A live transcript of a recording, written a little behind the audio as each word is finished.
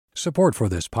Support for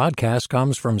this podcast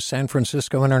comes from San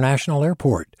Francisco International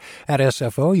Airport. At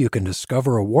SFO, you can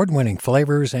discover award-winning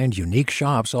flavors and unique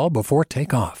shops all before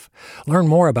takeoff. Learn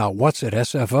more about what's at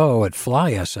SFO at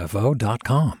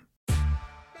flysfo.com.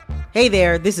 Hey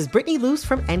there, this is Brittany Luce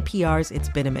from NPR's It's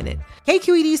Been a Minute.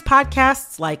 KQED's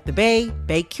podcasts like The Bay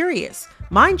Curious,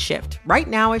 Mindshift, Right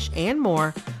Nowish, and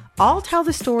more all tell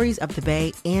the stories of the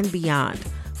Bay and beyond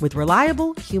with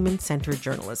reliable, human-centered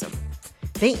journalism.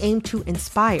 They aim to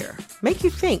inspire, make you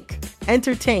think,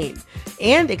 entertain,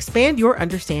 and expand your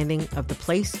understanding of the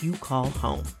place you call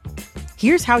home.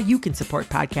 Here's how you can support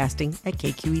podcasting at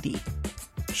KQED.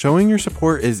 Showing your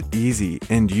support is easy,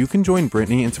 and you can join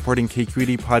Brittany in supporting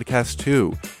KQED Podcast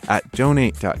too at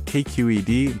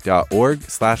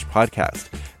donate.kqed.org/podcast.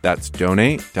 That's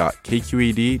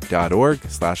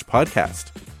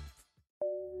donate.kqed.org/podcast.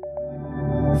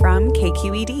 From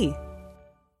KQED.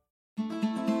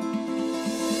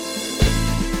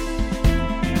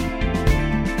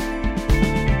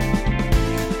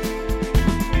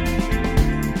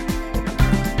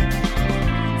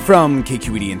 From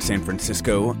KQED in San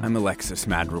Francisco, I'm Alexis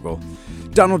Madrigal.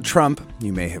 Donald Trump,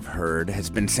 you may have heard, has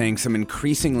been saying some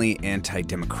increasingly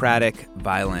anti-democratic,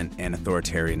 violent, and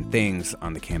authoritarian things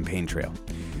on the campaign trail.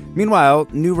 Meanwhile,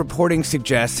 new reporting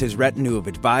suggests his retinue of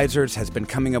advisors has been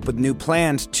coming up with new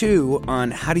plans, too,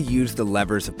 on how to use the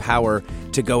levers of power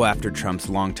to go after Trump's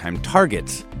longtime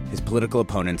targets, his political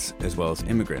opponents, as well as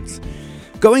immigrants.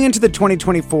 Going into the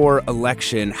 2024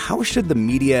 election, how should the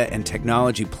media and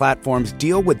technology platforms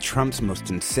deal with Trump's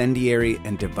most incendiary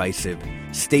and divisive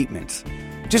statements?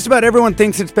 Just about everyone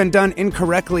thinks it's been done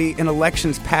incorrectly in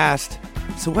elections past,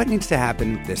 so what needs to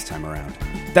happen this time around?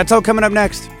 That's all coming up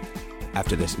next,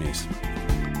 after this news.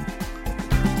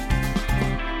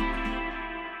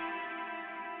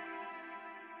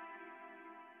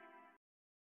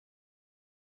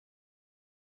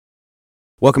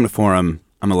 Welcome to Forum.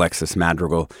 I'm Alexis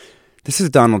Madrigal. This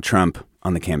is Donald Trump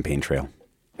on the campaign trail.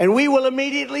 And we will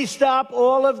immediately stop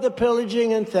all of the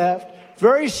pillaging and theft.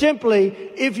 Very simply,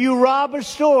 if you rob a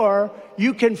store,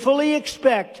 you can fully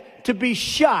expect to be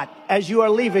shot as you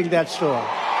are leaving that store.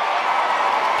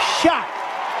 Shot.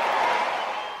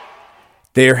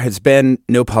 There has been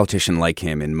no politician like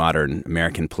him in modern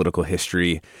American political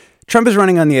history. Trump is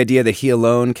running on the idea that he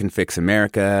alone can fix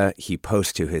America. He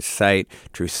posts to his site,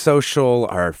 Truth Social,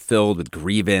 are filled with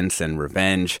grievance and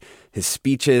revenge. His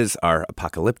speeches are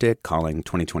apocalyptic, calling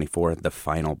 2024 the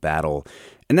final battle.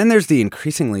 And then there's the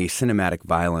increasingly cinematic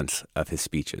violence of his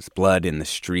speeches. Blood in the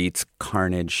streets,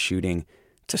 carnage, shooting.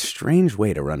 It's a strange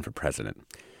way to run for president.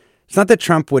 It's not that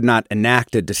Trump would not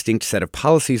enact a distinct set of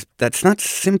policies. That's not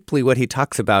simply what he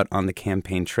talks about on the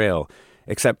campaign trail,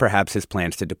 except perhaps his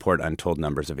plans to deport untold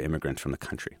numbers of immigrants from the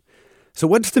country. So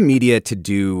what's the media to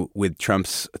do with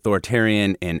Trump's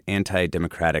authoritarian and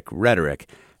anti-democratic rhetoric?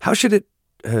 How should it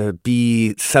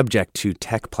be subject to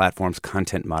tech platforms'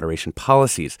 content moderation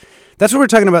policies? That's what we're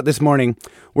talking about this morning.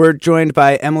 We're joined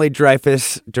by Emily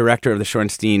Dreyfus, director of the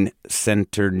Shorenstein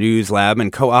Center News Lab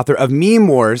and co-author of Meme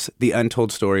Wars, The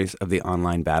Untold Stories of the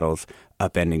Online Battles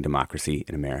Upending Democracy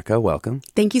in America. Welcome.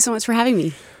 Thank you so much for having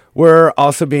me. We're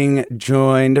also being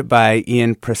joined by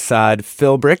Ian Prasad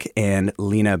Philbrick and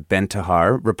Lena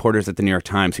Bentahar, reporters at the New York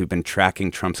Times who've been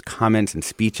tracking Trump's comments and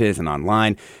speeches and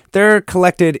online. They're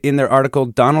collected in their article,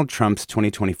 Donald Trump's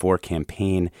 2024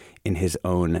 Campaign in His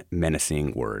Own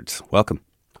Menacing Words. Welcome.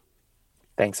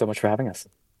 Thanks so much for having us.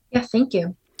 Yeah, thank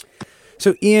you.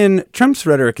 So, Ian, Trump's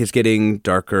rhetoric is getting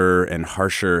darker and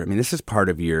harsher. I mean, this is part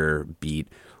of your beat.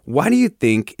 Why do you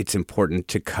think it's important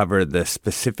to cover the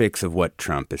specifics of what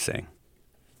Trump is saying?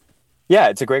 Yeah,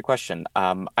 it's a great question.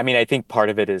 I think part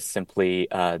of it is simply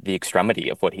the extremity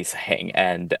of what he's saying.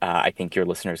 And I think your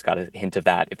listeners got a hint of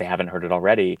that, if they haven't heard it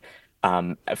already,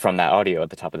 from that audio at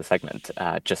the top of the segment,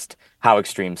 just how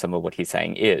extreme some of what he's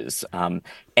saying is,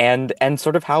 and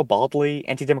sort of how baldly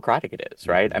anti-democratic it is,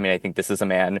 right? I mean, I think this is a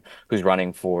man who's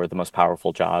running for the most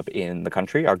powerful job in the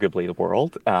country, arguably the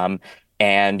world.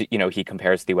 And, you know, he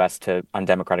compares the U.S. to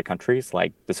undemocratic countries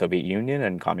like the Soviet Union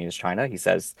and communist China. He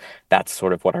says that's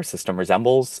sort of what our system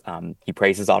resembles. He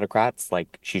praises autocrats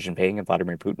like Xi Jinping and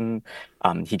Vladimir Putin.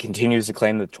 He continues to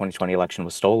claim that the 2020 election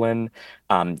was stolen.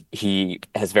 He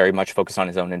has very much focused on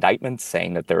his own indictments,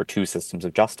 saying that there are two systems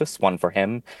of justice, one for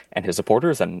him and his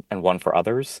supporters and one for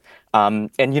others. And,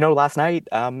 you know, last night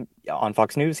on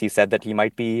Fox News, he said that he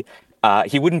might be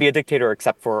he wouldn't be a dictator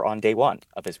except for on day one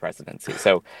of his presidency.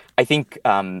 So I think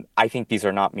these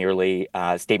are not merely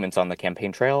statements on the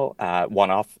campaign trail,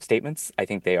 one-off statements. I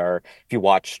think they are. If you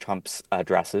watch Trump's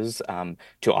addresses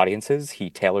to audiences, he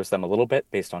tailors them a little bit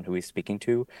based on who he's speaking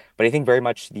to. But I think very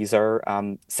much these are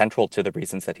central to the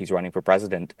reasons that he's running for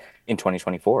president in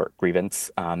 2024: grievance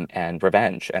and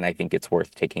revenge. And I think it's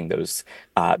worth taking those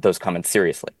comments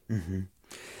seriously. Mm-hmm.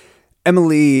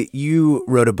 Emily, you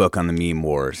wrote a book on the meme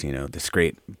wars, this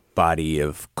great body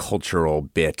of cultural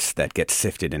bits that get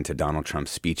sifted into Donald Trump's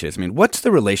speeches. I mean, what's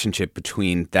the relationship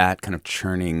between that kind of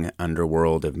churning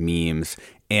underworld of memes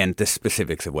and the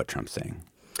specifics of what Trump's saying?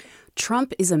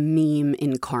 Trump is a meme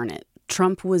incarnate.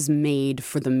 Trump was made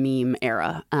for the meme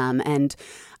era. And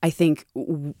I think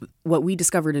what we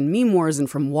discovered in Meme Wars and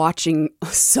from watching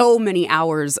so many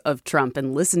hours of Trump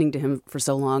and listening to him for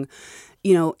so long,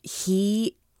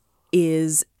 he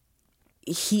is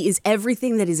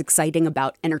everything that is exciting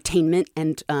about entertainment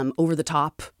and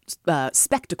over-the-top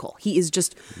spectacle.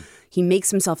 He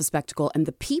makes himself a spectacle. And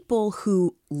the people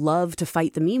who love to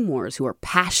fight the meme wars, who are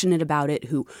passionate about it,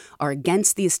 who are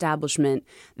against the establishment,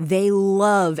 they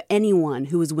love anyone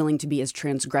who is willing to be as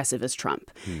transgressive as Trump.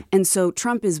 And so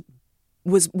Trump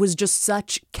was just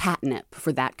such catnip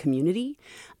for that community.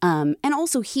 And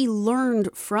also he learned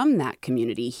from that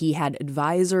community. He had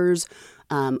advisors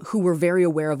who were very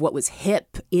aware of what was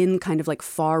hip in kind of like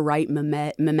far-right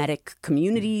mimetic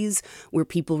communities where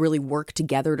people really work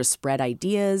together to spread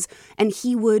ideas. And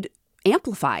he would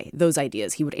amplify those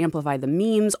ideas. He would amplify the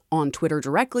memes on Twitter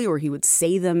directly, or he would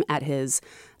say them at his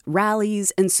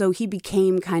rallies. And so he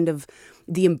became kind of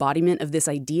the embodiment of this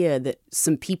idea that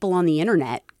some people on the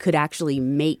internet could actually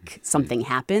make something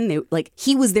happen.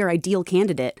 He was their ideal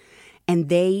candidate, and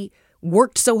they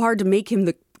worked so hard to make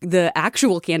him the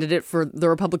actual candidate for the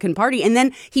Republican Party. And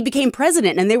then he became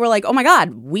president, and they were like, oh my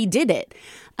God, we did it.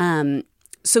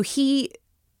 So he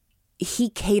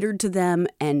catered to them,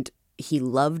 and he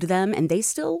loved them, and they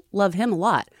still love him a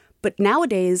lot. But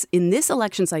nowadays, in this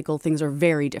election cycle, things are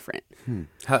very different.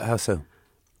 How so?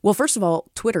 Well, first of all,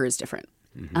 Twitter is different.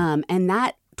 And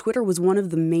that Twitter was one of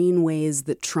the main ways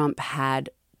that Trump had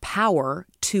power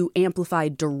to amplify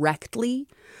directly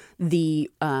the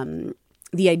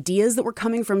ideas that were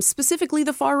coming from specifically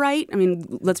the far right. I mean,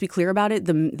 let's be clear about it.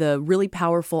 The really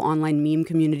powerful online meme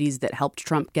communities that helped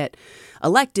Trump get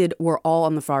elected were all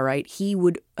on the far right. He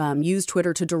would use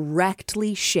Twitter to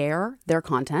directly share their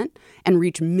content and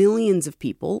reach millions of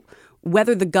people.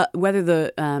 Whether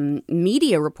the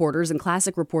media reporters and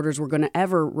classic reporters were going to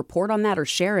ever report on that or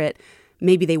share it,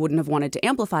 maybe they wouldn't have wanted to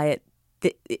amplify it.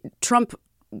 Trump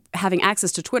having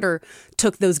access to Twitter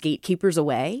took those gatekeepers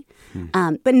away.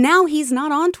 But now he's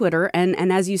not on Twitter.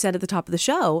 And as you said at the top of the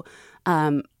show,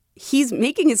 he's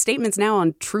making his statements now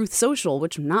on Truth Social,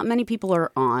 which not many people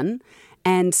are on.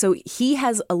 And so he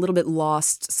has a little bit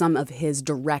lost some of his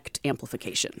direct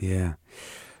amplification. Yeah.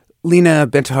 Lena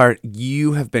Bentahart,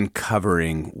 you have been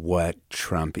covering what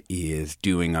Trump is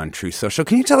doing on Truth Social.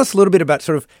 Can you tell us a little bit about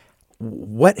sort of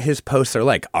what his posts are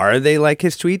like? Are they like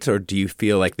his tweets, or do you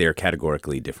feel like they're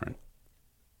categorically different?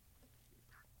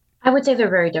 I would say they're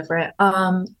very different.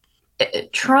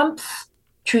 Trump's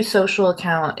Truth Social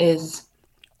account is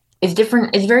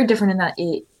different. It's very different in that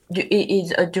it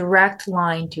is a direct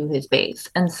line to his base,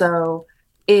 and so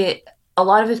a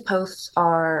lot of his posts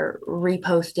are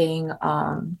reposting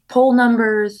poll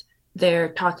numbers. They're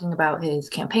talking about his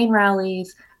campaign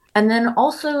rallies. And then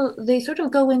also they sort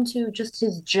of go into just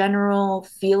his general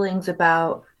feelings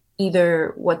about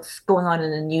either what's going on in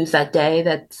the news that day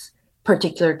that's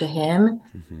particular to him,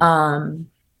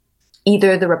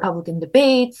 either the Republican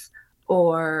debates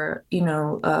or,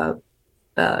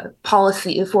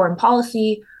 foreign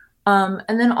policy.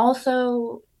 And then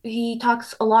also he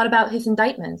talks a lot about his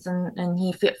indictments, and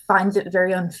he finds it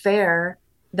very unfair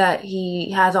that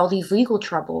he has all these legal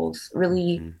troubles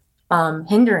really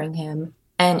hindering him.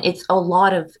 And it's a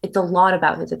lot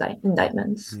about his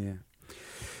indictments.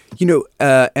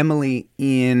 Yeah. Emily,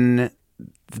 in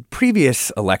the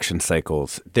previous election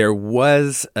cycles, there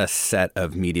was a set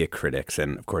of media critics,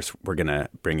 and of course, we're going to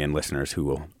bring in listeners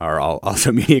who are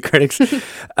also media critics,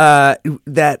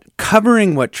 that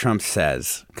covering what Trump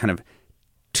says kind of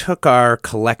took our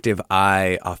collective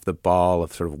eye off the ball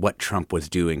of sort of what Trump was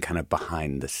doing kind of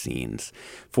behind the scenes.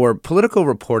 For political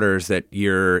reporters that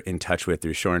you're in touch with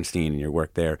through Shorenstein and your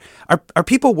work there, are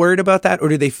people worried about that, or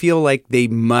do they feel like they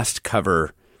must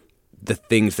cover the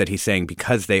things that he's saying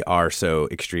because they are so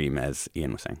extreme, as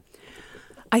Ian was saying?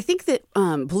 I think that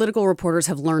political reporters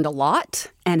have learned a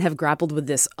lot and have grappled with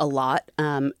this a lot.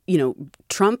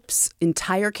 Trump's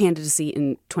entire candidacy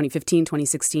in 2015,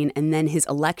 2016, and then his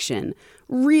election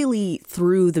really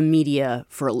threw the media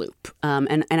for a loop.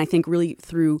 And I think really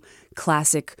threw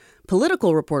classic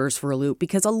political reporters for a loop,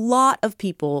 because a lot of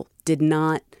people did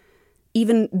not,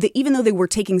 even though they were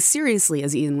taking seriously,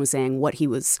 as Ian was saying,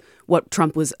 what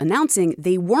Trump was announcing,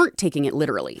 they weren't taking it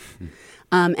literally.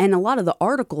 And a lot of the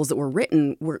articles that were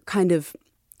written were kind of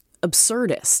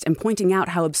absurdist and pointing out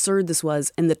how absurd this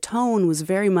was. And the tone was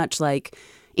very much like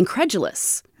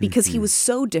incredulous because he was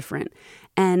so different.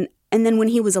 And then when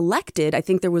he was elected, I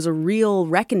think there was a real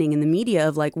reckoning in the media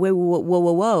of like,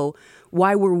 whoa.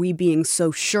 Why were we being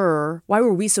so sure? Why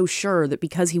were we so sure that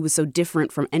because he was so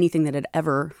different from anything that had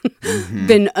ever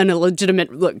been an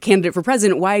illegitimate candidate for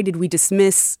president, why did we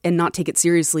dismiss and not take it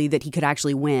seriously that he could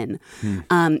actually win?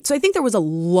 So I think there was a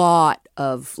lot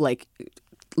of like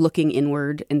looking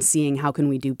inward and seeing how can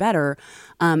we do better.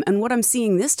 And what I'm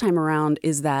seeing this time around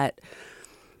is that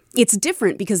it's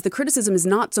different because the criticism is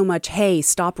not so much, hey,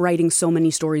 stop writing so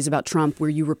many stories about Trump where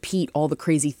you repeat all the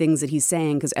crazy things that he's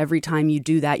saying, because every time you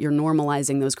do that, you're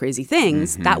normalizing those crazy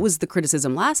things. That was the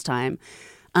criticism last time.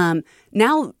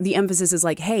 Now the emphasis is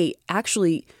like, hey,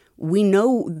 actually, we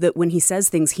know that when he says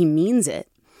things, he means it.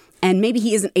 And maybe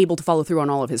he isn't able to follow through on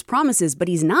all of his promises, but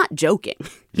he's not joking.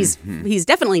 He's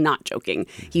definitely not joking.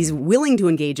 He's willing to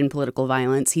engage in political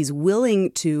violence. He's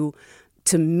willing to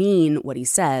mean what he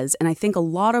says. And I think a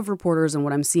lot of reporters, and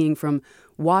what I'm seeing from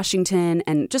Washington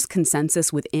and just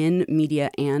consensus within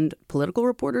media and political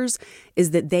reporters,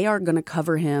 is that they are going to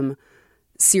cover him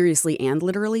seriously and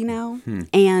literally now.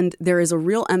 And there is a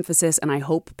real emphasis, and I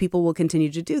hope people will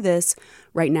continue to do this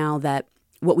right now, that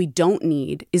what we don't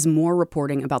need is more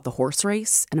reporting about the horse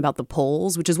race and about the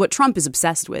polls, which is what Trump is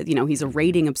obsessed with. He's a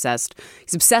rating obsessed.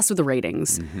 He's obsessed with the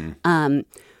ratings.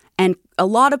 And a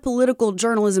lot of political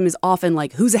journalism is often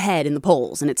like, who's ahead in the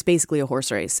polls? And it's basically a horse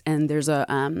race. And there's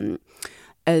a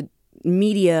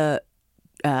media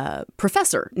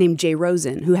professor named Jay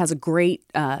Rosen who has a great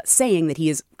saying that he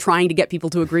is trying to get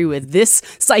people to agree with this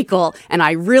cycle. And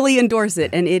I really endorse it.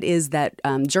 And it is that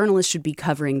journalists should be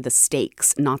covering the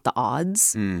stakes, not the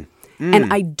odds. And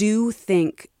I do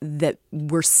think that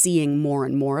we're seeing more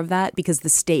and more of that because the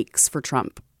stakes for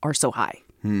Trump are so high.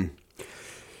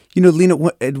 Lena,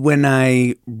 when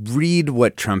I read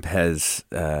what Trump has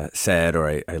said,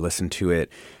 or I listen to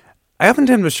it, I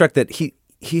oftentimes am struck that he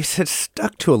has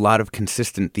stuck to a lot of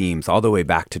consistent themes all the way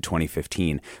back to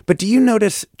 2015. But do you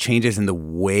notice changes in the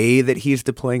way that he's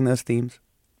deploying those themes?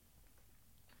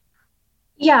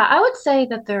 Yeah, I would say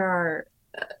that there are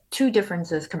two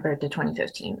differences compared to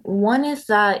 2015. One is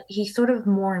that he's sort of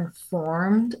more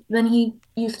informed than he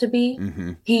used to be.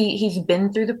 He's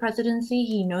been through the presidency.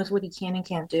 He knows what he can and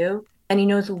can't do. And he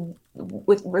knows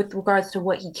with regards to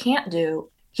what he can't do,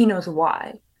 he knows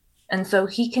why. And so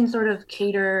he can sort of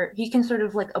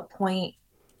like appoint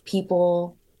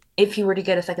people. If he were to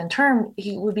get a second term,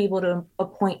 he would be able to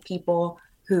appoint people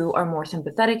who are more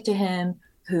sympathetic to him,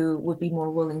 who would be more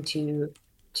willing to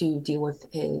deal with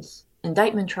his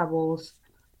indictment troubles.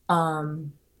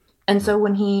 And so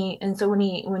when he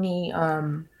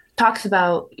talks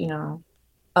about,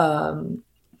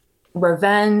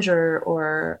 revenge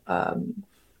or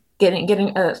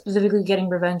specifically getting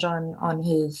revenge on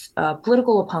his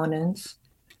political opponents,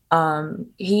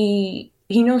 he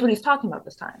knows what he's talking about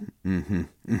this time. And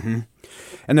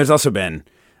there's also been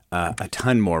a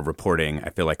ton more reporting,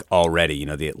 I feel like, already.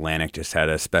 The Atlantic just had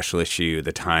a special issue.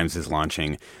 The Times is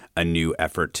launching a new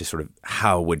effort to sort of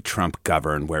how would Trump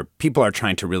govern, where people are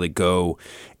trying to really go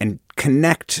and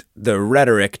connect the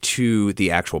rhetoric to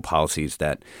the actual policies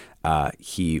that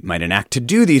he might enact to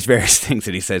do these various things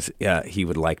that he says he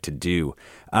would like to do.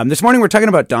 This morning, we're talking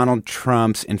about Donald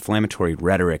Trump's inflammatory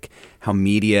rhetoric, how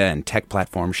media and tech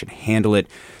platforms should handle it.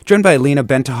 Joined by Lena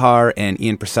Bentahar and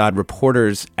Ian Prasad,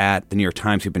 reporters at the New York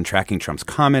Times who've been tracking Trump's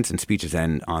comments and speeches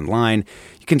and online.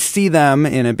 You can see them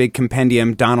in a big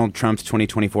compendium, Donald Trump's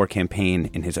 2024 campaign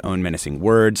in his own menacing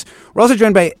words. We're also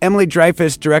joined by Emily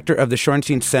Dreyfus, director of the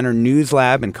Shorenstein Center News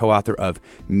Lab and co-author of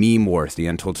Meme Wars, the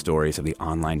untold stories of the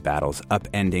online battles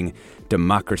upending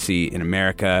democracy in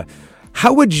America.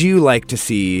 How would you like to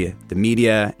see the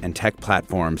media and tech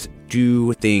platforms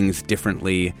do things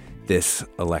differently this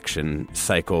election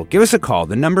cycle? Give us a call.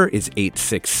 The number is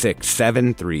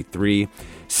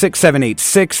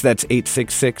 866-733-6786. That's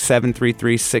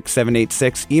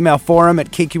 866-733-6786. Email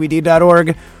forum@kqed.org.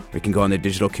 Or you can go on the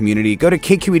digital community. Go to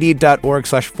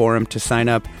kqed.org/forum to sign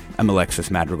up. I'm Alexis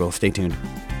Madrigal. Stay tuned.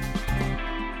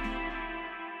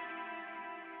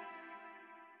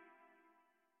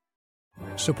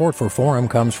 Support for Forum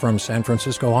comes from San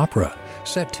Francisco Opera.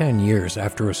 Set 10 years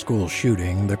after a school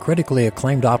shooting, the critically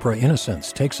acclaimed opera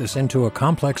Innocence takes us into a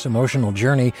complex emotional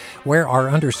journey where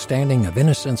our understanding of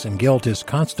innocence and guilt is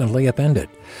constantly upended.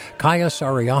 Kaya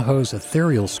Sariaho's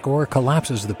ethereal score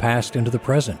collapses the past into the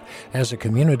present as a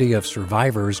community of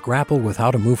survivors grapple with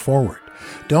how to move forward.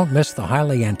 Don't miss the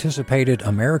highly anticipated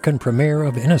American premiere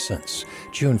of Innocence,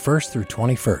 June 1st through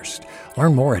 21st.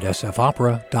 Learn more at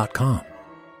sfopera.com.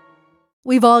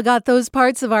 We've all got those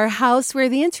parts of our house where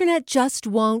the internet just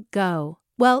won't go.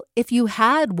 Well, if you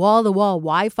had wall-to-wall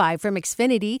Wi-Fi from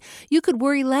Xfinity, you could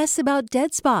worry less about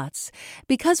dead spots.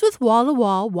 Because with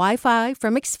wall-to-wall Wi-Fi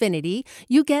from Xfinity,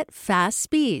 you get fast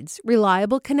speeds,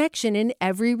 reliable connection in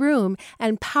every room,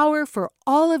 and power for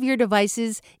all of your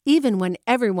devices, even when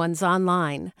everyone's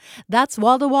online. That's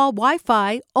wall-to-wall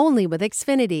Wi-Fi only with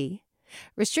Xfinity.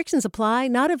 Restrictions apply,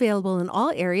 not available in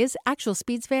all areas. Actual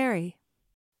speeds vary.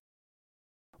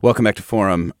 Welcome back to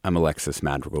Forum. I'm Alexis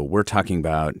Madrigal. We're talking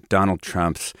about Donald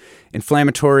Trump's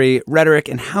inflammatory rhetoric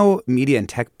and how media and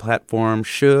tech platforms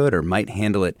should or might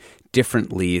handle it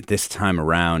differently this time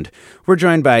around. We're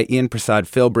joined by Ian Prasad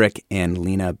Philbrick and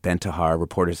Lena Bentahar,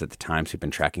 reporters at The Times who've been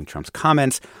tracking Trump's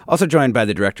comments. Also joined by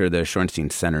the director of the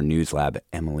Shorenstein Center News Lab,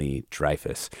 Emily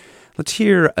Dreyfus. Let's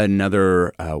hear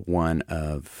another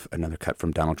cut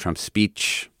from Donald Trump's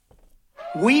speech.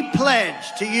 We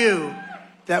pledge to you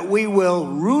that we will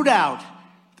root out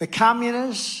the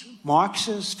communists,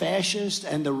 Marxists, fascists,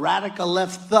 and the radical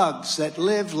left thugs that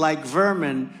live like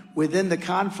vermin within the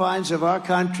confines of our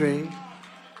country,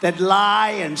 that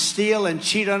lie and steal and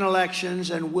cheat on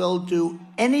elections and will do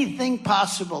anything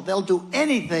possible. They'll do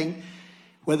anything,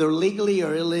 whether legally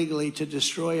or illegally, to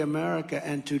destroy America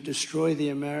and to destroy the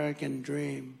American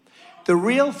dream. The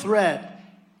real threat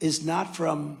is not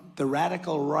from the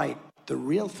radical right. The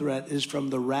real threat is from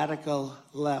the radical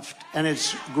left, and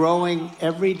it's growing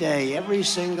every day, every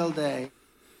single day.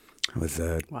 It was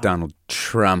Donald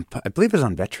Trump. I believe it was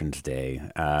on Veterans Day.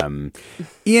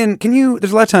 Ian,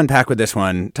 there's a lot to unpack with this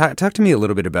one. Talk to me a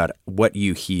little bit about what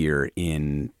you hear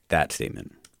in that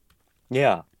statement.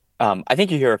 Yeah. I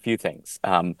think you hear a few things.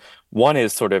 One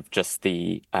is sort of just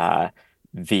the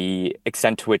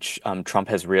extent to which Trump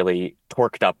has really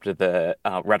torqued up the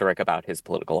rhetoric about his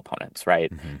political opponents,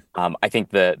 right? Mm-hmm. I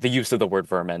think the use of the word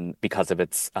vermin, because of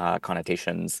its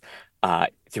connotations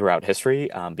throughout history,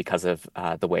 because of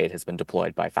the way it has been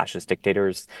deployed by fascist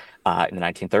dictators in the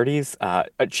 1930s,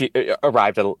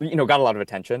 arrived at, got a lot of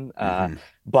attention. Mm-hmm.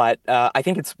 But I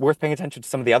think it's worth paying attention to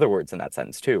some of the other words in that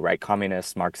sentence too, right?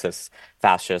 Communists, Marxists,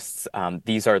 fascists.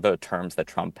 These are the terms that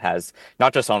Trump has,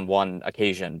 not just on one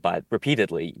occasion, but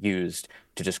repeatedly used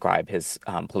to describe his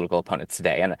political opponents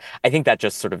today. And I think that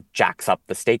just sort of jacks up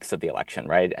the stakes of the election,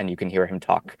 right? And you can hear him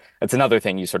talk. That's another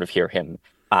thing you sort of hear him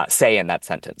say in that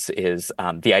sentence is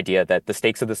the idea that the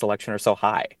stakes of this election are so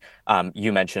high.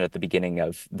 You mentioned at the beginning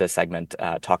of the segment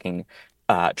Trump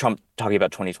talking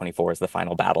about 2024 as the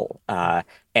final battle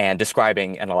and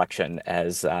describing an election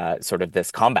as sort of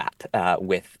this combat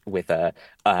with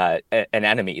an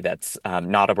enemy that's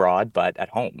not abroad but at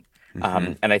home.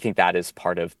 Mm-hmm. And I think that is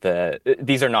part of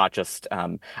these are not just,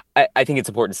 I think it's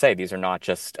important to say, these are not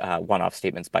just one-off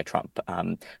statements by Trump.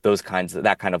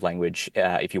 That kind of language,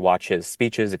 if you watch his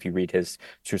speeches, if you read his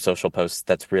True Social posts,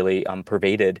 that's really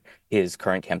pervaded his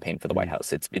current campaign for the White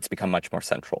House. It's become much more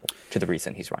central to the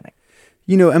reason he's running.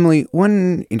 Emily,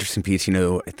 one interesting piece,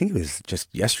 I think it was just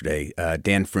yesterday,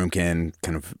 Dan Frumkin,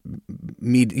 kind of,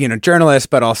 journalist,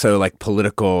 but also like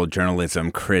political journalism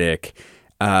critic,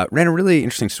 ran a really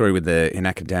interesting story with an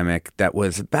academic that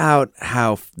was about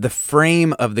how the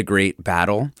frame of the great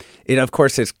battle, it of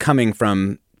course is coming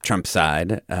from Trump's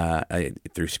side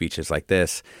through speeches like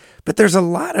this, but there's a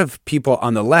lot of people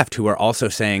on the left who are also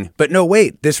saying, but no,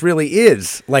 wait, this really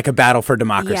is like a battle for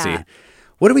democracy. Yeah.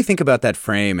 What do we think about that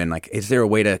frame? And is there a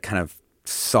way to kind of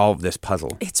solve this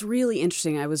puzzle? It's really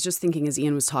interesting. I was just thinking as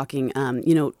Ian was talking,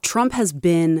 Trump has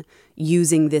been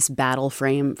using this battle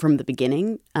frame from the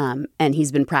beginning, and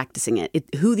he's been practicing it.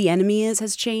 Who the enemy is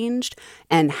has changed,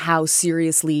 and how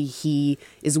seriously he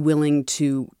is willing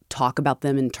to talk about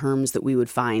them in terms that we would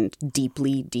find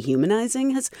deeply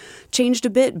dehumanizing has changed a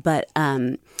bit. But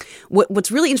what's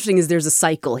really interesting is there's a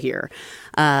cycle here.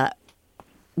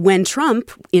 When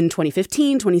Trump in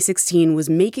 2015, 2016 was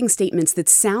making statements that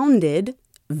sounded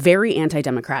very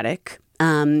anti-democratic,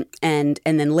 and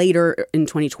then later in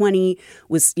 2020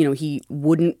 was, he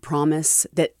wouldn't promise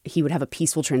that he would have a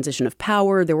peaceful transition of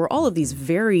power. There were all of these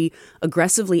very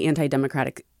aggressively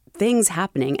anti-democratic things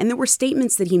happening. And there were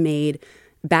statements that he made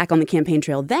back on the campaign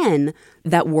trail then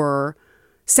that were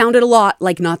sounded a lot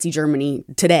like Nazi Germany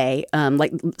today,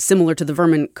 like similar to the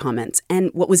Vermin comments.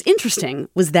 And what was interesting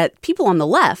was that people on the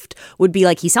left would be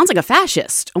like, he sounds like a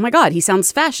fascist. Oh my God, he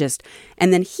sounds fascist.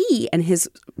 And then he and his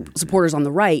supporters on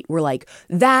the right were like,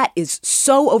 that is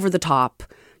so over the top.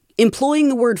 Employing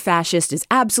the word fascist is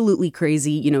absolutely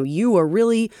crazy. You are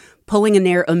really pulling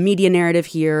a media narrative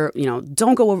here.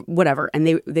 Don't go over, whatever.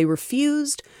 And they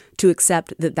refused to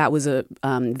accept that was a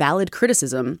valid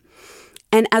criticism.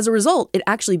 And as a result, it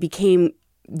actually became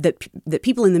that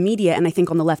people in the media, and I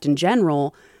think on the left in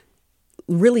general,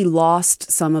 really lost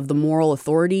some of the moral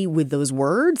authority with those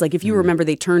words. Like if you remember,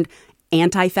 they turned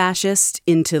anti-fascist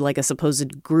into like a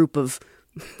supposed group of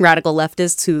radical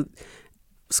leftists who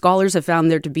scholars have found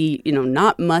there to be,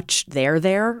 not much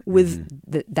there with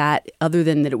that other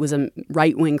than that it was a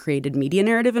right-wing created media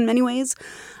narrative in many ways.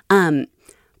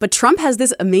 But Trump has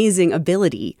this amazing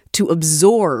ability to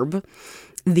absorb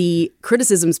the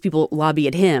criticisms people lobby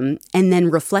at him and then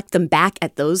reflect them back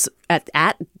at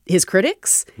his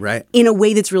critics in a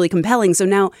way that's really compelling. So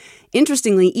now,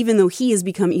 interestingly, even though he has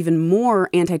become even more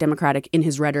anti-democratic in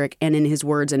his rhetoric and in his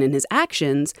words and in his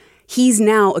actions, he's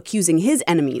now accusing his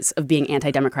enemies of being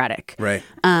anti-democratic. Right.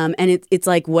 And it's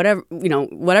like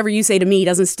whatever you say to me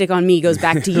doesn't stick on me, goes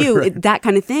back to you, that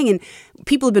kind of thing. And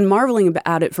people have been marveling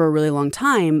about it for a really long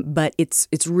time, but it's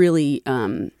really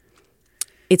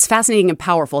it's fascinating and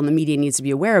powerful, and the media needs to be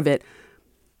aware of it.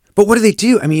 But what do they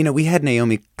do? I mean, we had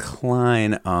Naomi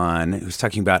Klein on who was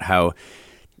talking about how,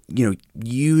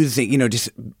 using, just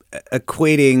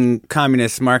equating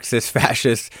communists, Marxists,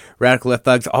 fascists, radical left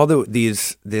thugs,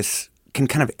 this can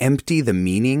kind of empty the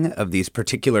meaning of these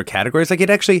particular categories. Like it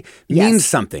actually means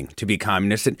something to be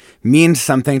communist. It means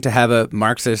something to have a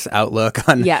Marxist outlook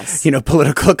on,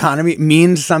 political economy. It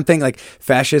means something. Like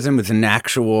fascism was an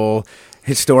actual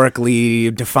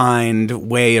historically defined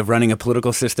way of running a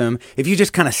political system. If you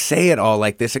just kind of say it all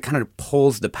like this, it kind of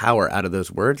pulls the power out of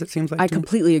those words, it seems like. I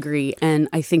completely agree. And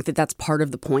I think that that's part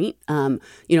of the point.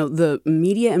 The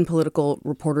media and political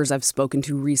reporters I've spoken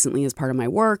to recently as part of my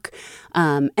work,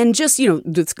 and just,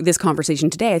 this conversation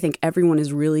today, I think everyone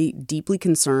is really deeply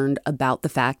concerned about the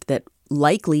fact that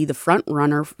likely the front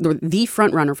runner for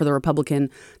the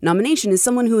Republican nomination is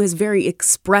someone who has very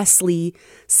expressly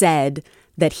said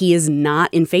that he is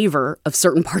not in favor of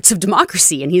certain parts of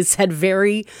democracy. And he's said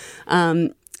very,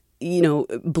 blatant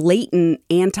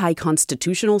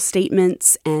anti-constitutional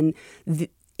statements. And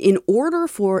in order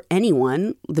for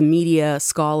anyone, the media,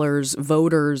 scholars,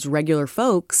 voters, regular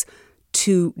folks,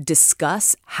 to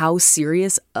discuss how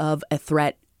serious of a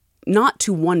threat, not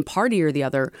to one party or the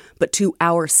other, but to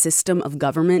our system of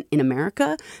government in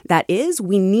America, that is,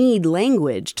 we need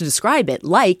language to describe it,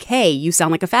 like, hey, you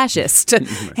sound like a fascist.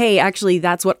 Hey, actually,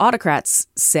 that's what autocrats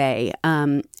say.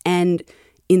 And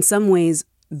in some ways,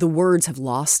 the words have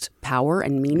lost power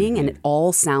and meaning, and it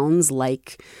all sounds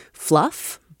like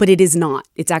fluff, but it is not.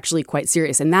 It's actually quite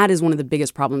serious. And that is one of the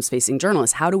biggest problems facing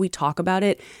journalists. How do we talk about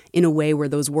it in a way where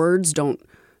those words don't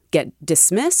get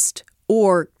dismissed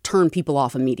or turn people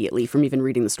off immediately from even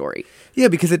reading the story? Yeah,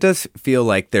 because it does feel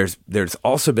like there's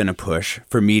also been a push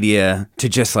for media to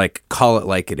just like call it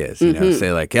like it is,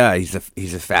 say like, yeah, he's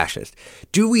a fascist.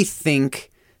 Do we think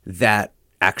that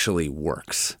actually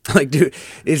works?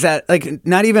 Is that like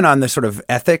not even on the sort of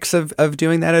ethics of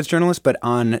doing that as journalists, but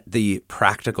on the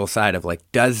practical side of like,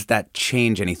 does that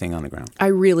change anything on the ground? I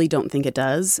really don't think it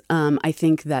does. I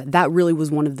think that really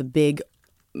was one of the big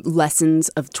lessons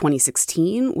of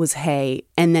 2016 was,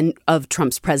 and then of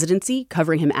Trump's presidency,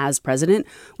 covering him as president,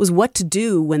 was what to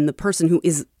do when the person who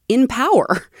is in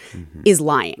power is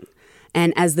lying.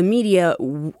 And as the media,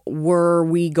 were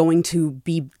we going to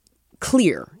be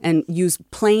clear and use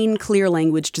plain, clear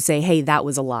language to say, hey, that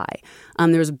was a lie?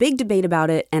 There was a big debate about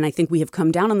it, and I think we have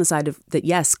come down on the side of that,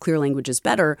 yes, clear language is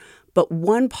better, but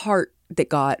one part that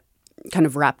got kind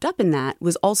of wrapped up in that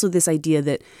was also this idea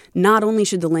that not only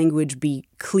should the language be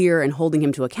clear and holding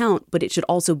him to account, but it should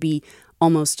also be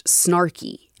almost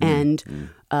snarky and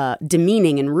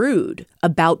demeaning and rude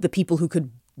about the people who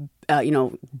could,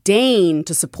 deign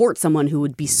to support someone who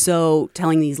would be so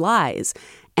telling these lies.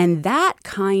 And that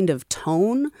kind of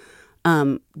tone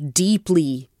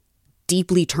deeply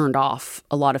turned off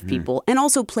a lot of people and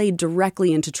also played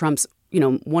directly into Trump's,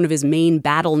 one of his main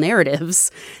battle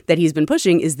narratives that he's been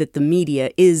pushing is that the media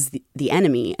is the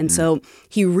enemy. And so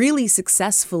he really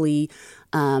successfully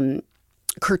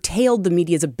curtailed the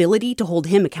media's ability to hold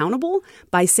him accountable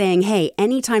by saying, hey,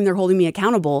 anytime they're holding me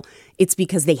accountable, it's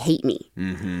because they hate me.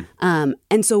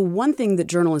 And so one thing that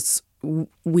journalists,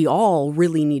 we all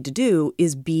really need to do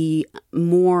is be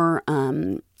more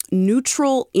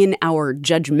neutral in our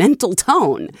judgmental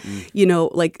tone. You know,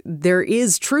 like there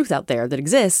is truth out there that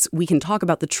exists. We can talk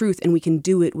about the truth and we can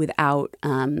do it without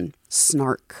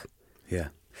snark. Yeah.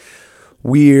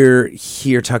 We're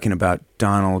here talking about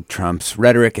Donald Trump's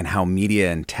rhetoric and how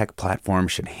media and tech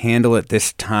platforms should handle it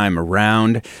this time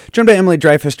around. Joined by Emily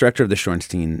Dreyfus, director of the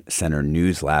Shorenstein Center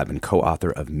News Lab and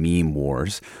co-author of Meme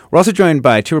Wars. We're also joined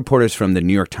by two reporters from the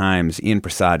New York Times, Ian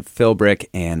Prasad Philbrick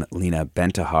and Lena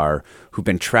Bentahar, who've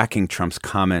been tracking Trump's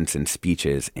comments and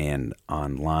speeches and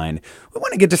online. We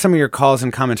want to get to some of your calls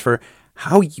and comments for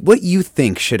what you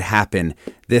think should happen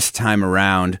this time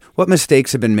around, what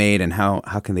mistakes have been made, and how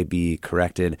can they be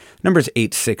corrected. Number is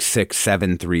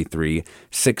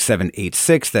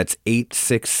 866-733-6786. That's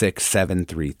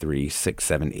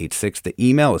 866-733-6786. The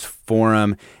email is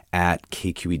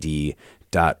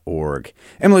forum@kqed.org.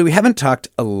 Emily, we haven't talked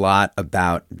a lot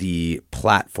about the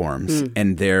platforms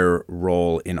and their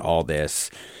role in all this.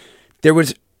 There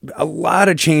was a lot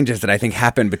of changes that I think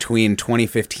happened between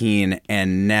 2015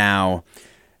 and now.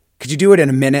 Could you do it in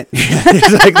a minute?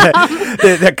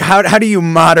 It's like how do you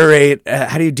moderate?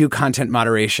 How do you do content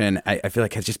moderation? I feel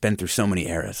like it's just been through so many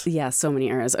eras. Yeah, so many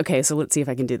eras. Okay, so let's see if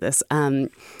I can do this.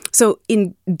 So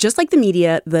in just like the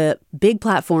media, the big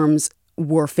platforms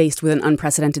were faced with an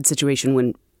unprecedented situation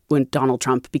when Donald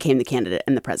Trump became the candidate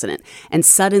and the president. And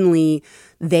suddenly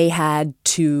they had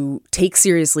to take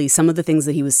seriously some of the things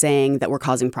that he was saying that were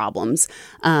causing problems,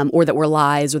 or that were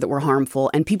lies or that were harmful.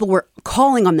 And people were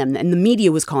calling on them, and the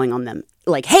media was calling on them.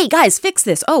 Like, hey, guys, fix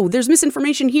this. Oh, there's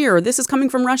misinformation here. Or this is coming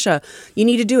from Russia. You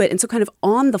need to do it. And so kind of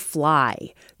on the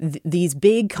fly, these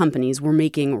big companies were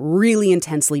making really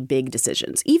intensely big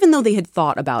decisions. Even though they had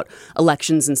thought about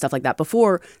elections and stuff like that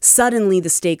before, suddenly the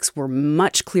stakes were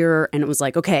much clearer. And it was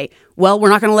like, okay, well, we're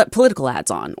not going to let political ads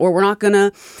on. Or we're not going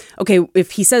to, okay, if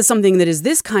he says something that is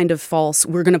this kind of false,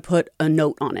 we're going to put a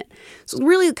note on it. So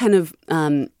really kind of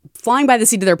flying by the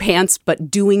seat of their pants,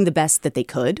 but doing the best that they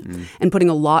could and putting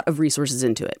a lot of resources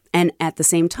into it. And at the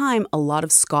same time, a lot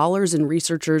of scholars and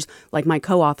researchers, like my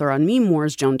co-author on Meme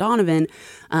Wars, Joan Donovan,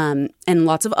 and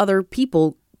lots of other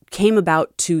people came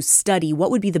about to study what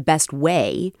would be the best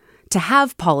way to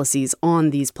have policies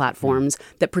on these platforms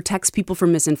that protects people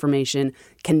from misinformation,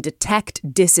 can detect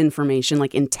disinformation,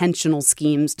 like intentional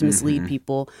schemes to mislead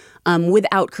people,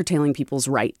 without curtailing people's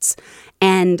rights.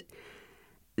 And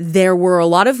there were a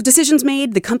lot of decisions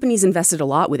made. The companies invested a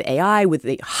lot with AI.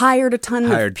 They hired a ton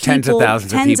of people. Tens of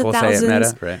thousands of people, say at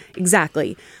Meta. Right.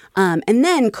 Exactly. And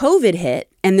then COVID hit,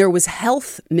 and there was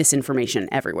health misinformation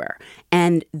everywhere.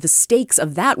 And the stakes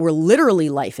of that were literally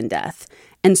life and death.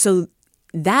 And so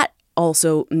that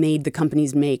also made the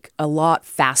companies make a lot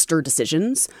faster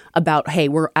decisions about, hey,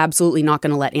 we're absolutely not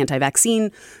going to let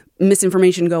anti-vaccine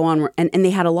misinformation go on. And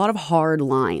they had a lot of hard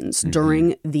lines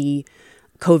during the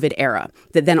COVID era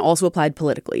that then also applied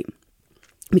politically,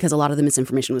 because a lot of the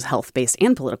misinformation was health-based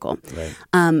and political. Right.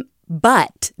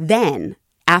 But then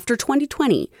after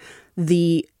 2020,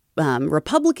 the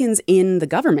Republicans in the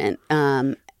government,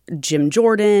 Jim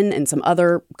Jordan and some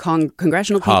other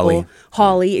congressional people,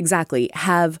 Hawley, exactly,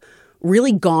 have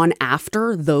really gone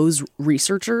after those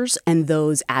researchers and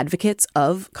those advocates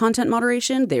of content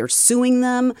moderation. They're suing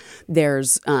them.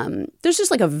 There's just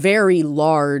like a very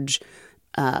large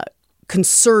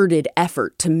concerted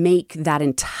effort to make that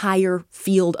entire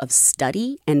field of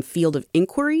study and field of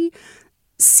inquiry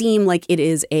seem like it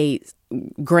is a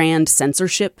grand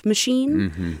censorship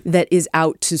machine that is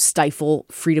out to stifle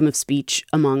freedom of speech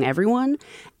among everyone.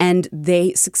 And they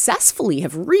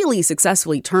have really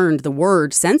successfully turned the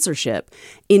word censorship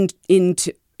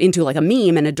into like a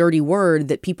meme and a dirty word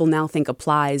that people now think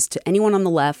applies to anyone on the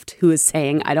left who is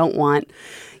saying, I don't want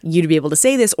you to be able to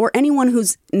say this, or anyone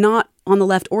who's not on the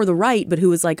left or the right, but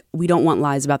who is like, we don't want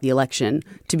lies about the election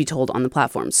to be told on the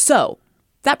platform. So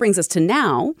that brings us to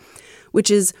now, which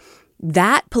is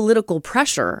that political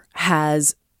pressure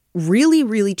has really,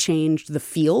 really changed the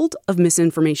field of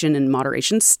misinformation and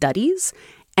moderation studies,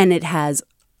 and it has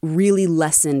really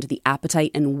lessened the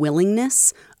appetite and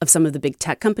willingness of some of the big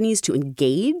tech companies to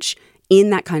engage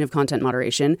in that kind of content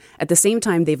moderation. At the same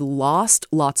time, they've lost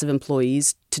lots of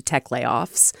employees to tech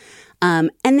layoffs.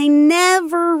 And they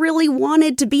never really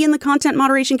wanted to be in the content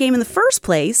moderation game in the first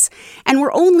place, and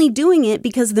were only doing it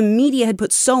because the media had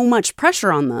put so much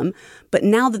pressure on them. But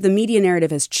now that the media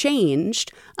narrative has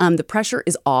changed, the pressure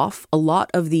is off. A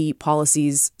lot of the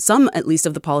policies, some at least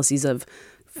of the policies of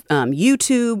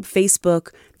YouTube,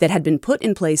 Facebook, that had been put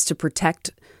in place to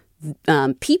protect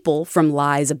people from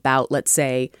lies about, let's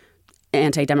say,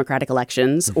 anti-democratic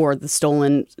elections or the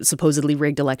stolen, supposedly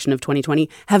rigged election of 2020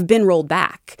 have been rolled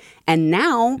back. And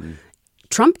now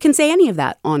Trump can say any of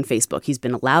that on Facebook. He's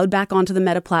been allowed back onto the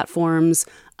Meta platforms.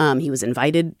 He was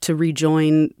invited to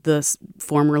rejoin the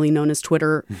formerly known as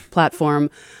Twitter platform.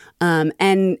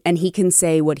 And he can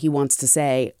say what he wants to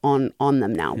say on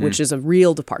them now, which is a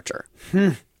real departure.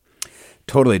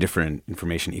 Totally different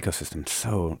information ecosystem.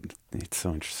 So it's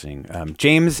so interesting.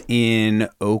 James in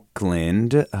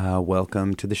Oakland,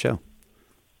 welcome to the show.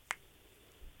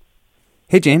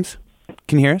 Hey, James,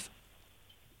 can you hear us?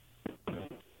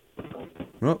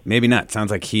 Well, maybe not. Sounds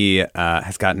like he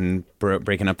has gotten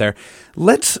breaking up there.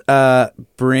 Let's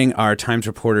bring our Times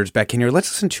reporters back in here. Let's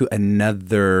listen to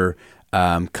another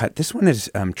cut. This one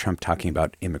is Trump talking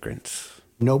about immigrants.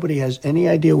 Nobody has any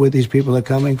idea where these people are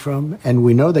coming from. And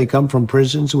we know they come from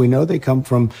prisons. We know they come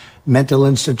from mental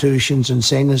institutions,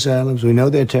 insane asylums. We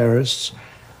know they're terrorists.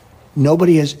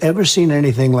 Nobody has ever seen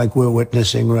anything like we're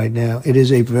witnessing right now. It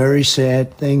is a very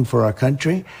sad thing for our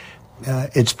country.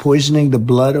 It's poisoning the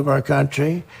blood of our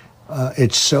country.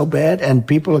 It's so bad. And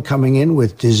people are coming in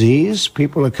with disease.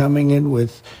 People are coming in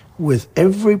with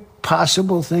every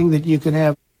possible thing that you can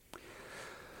have.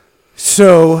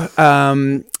 So,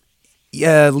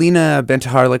 Lena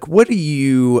Bentahar, like, what do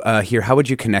you hear? How would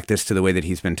you connect this to the way that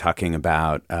he's been talking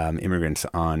about immigrants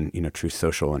on, Truth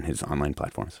Social and his online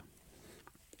platforms?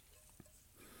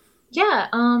 Yeah,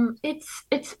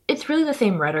 it's really the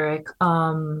same rhetoric.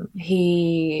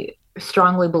 He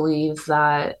strongly believes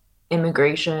that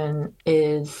immigration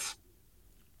is,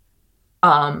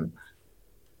 like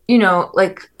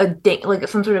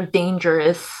some sort of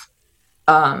dangerous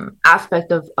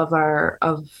aspect of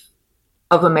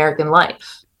American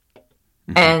life,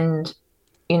 and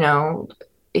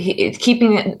it's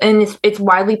keeping it, and it's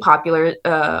widely popular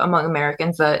among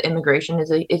Americans that immigration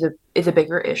is a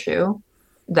bigger issue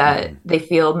that they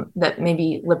feel that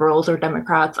maybe liberals or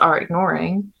Democrats are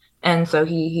ignoring. And so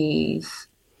he's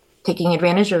taking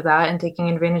advantage of that, and taking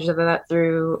advantage of that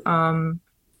through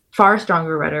far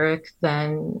stronger rhetoric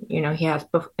than he has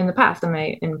in the past,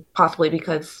 and possibly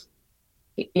because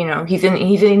he's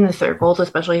in the circles,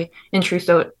 especially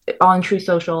on Truth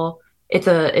Social. It's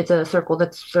a circle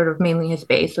that's sort of mainly his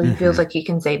base, so he feels like he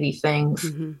can say these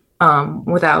things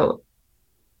without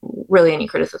really any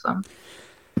criticism.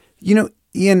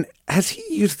 Ian, has he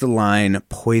used the line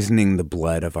 "poisoning the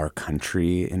blood of our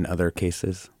country" in other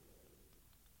cases?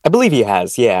 I believe he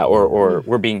has, yeah, or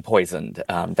we're being poisoned.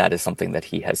 That is something that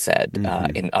he has said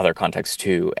in other contexts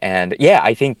too. And yeah,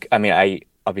 I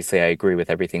agree with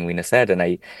everything Lena said. And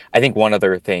I think one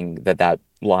other thing that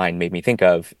line made me think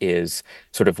of is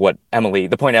sort of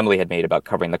the point Emily had made about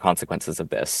covering the consequences of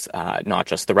this, not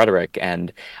just the rhetoric.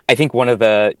 And I think one of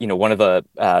the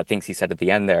things he said at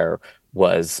the end there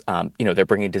was, they're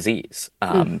bringing disease.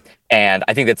 And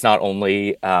I think that's not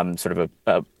only sort of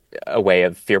a way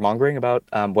of fear-mongering about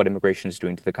what immigration is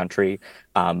doing to the country,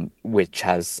 which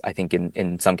has, I think,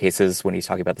 in some cases, when he's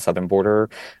talking about the southern border,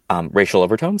 racial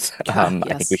overtones. Yes. I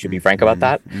think we should be frank about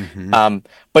that.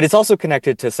 But it's also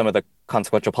connected to some of the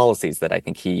consequential policies that I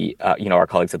think he, our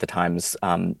colleagues at the Times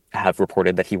have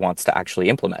reported that he wants to actually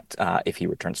implement if he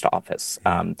returns to office.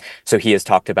 So he has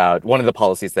talked about one of the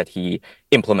policies that he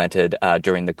implemented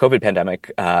during the COVID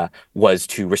pandemic was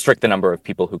to restrict the number of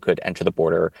people who could enter the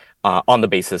border on the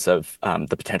basis of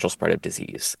the potential spread of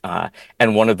disease.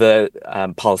 And one of the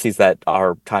policies that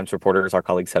our Times reporters, our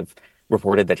colleagues, have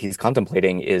reported that he's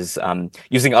contemplating is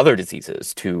using other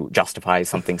diseases to justify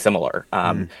something similar.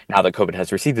 Now that COVID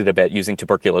has receded a bit, using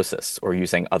tuberculosis or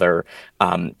using other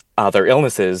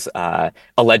illnesses,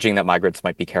 alleging that migrants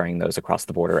might be carrying those across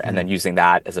the border, and then using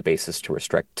that as a basis to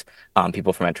restrict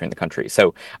people from entering the country.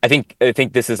 So I think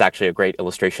this is actually a great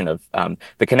illustration of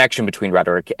the connection between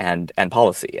rhetoric and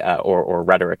policy, or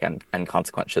rhetoric and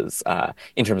consequences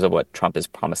in terms of what Trump is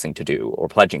promising to do or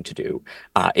pledging to do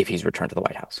if he's returned to the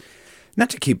White House. Not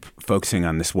to keep focusing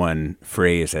on this one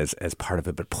phrase as part of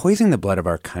it, but poisoning the blood of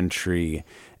our country,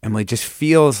 Emily, just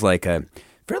feels like a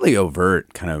fairly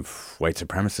overt kind of white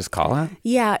supremacist call-out.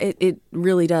 Yeah, it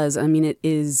really does. I mean, it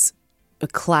is a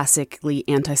classically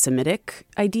anti-Semitic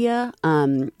idea.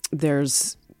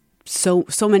 There's so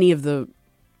many of the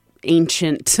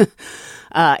ancient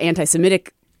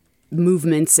anti-Semitic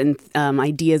movements and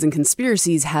ideas and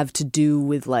conspiracies have to do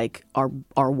with like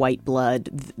our white blood.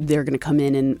 They're going to come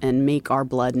in and make our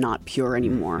blood not pure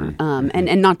anymore.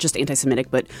 And not just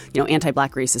anti-Semitic, but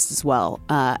anti-Black racist as well.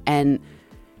 And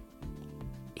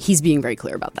he's being very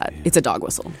clear about that. It's a dog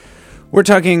whistle. We're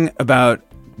talking about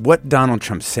what Donald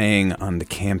Trump's saying on the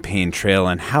campaign trail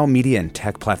and how media and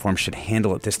tech platforms should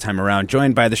handle it this time around.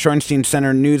 Joined by the Shorenstein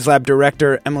Center News Lab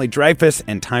Director Emily Dreyfus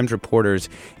and Times reporters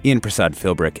Ian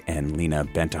Prasad-Philbrick and Lena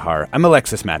Bentahar. I'm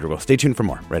Alexis Madrigal. Stay tuned for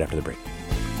more right after the break.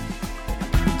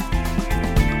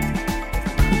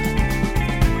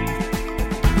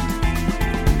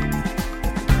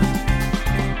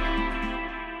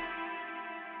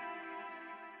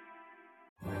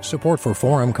 Support for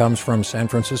Forum comes from San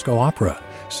Francisco Opera.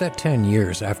 Set 10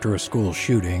 years after a school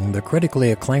shooting, the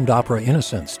critically acclaimed opera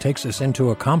Innocence takes us into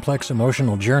a complex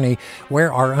emotional journey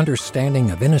where our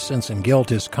understanding of innocence and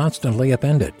guilt is constantly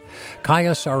upended.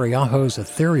 Kaya Sariaho's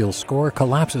ethereal score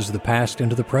collapses the past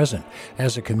into the present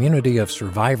as a community of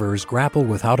survivors grapple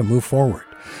with how to move forward.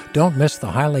 Don't miss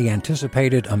the highly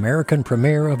anticipated American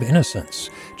premiere of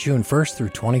Innocence, June 1st through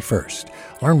 21st.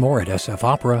 Learn more at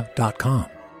sfopera.com.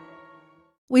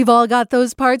 We've all got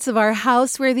those parts of our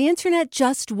house where the internet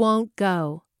just won't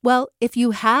go. Well, if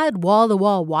you had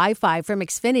wall-to-wall Wi-Fi from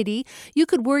Xfinity, you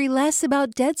could worry less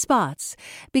about dead spots.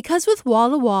 Because with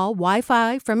wall-to-wall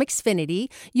Wi-Fi from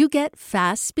Xfinity, you get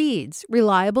fast speeds,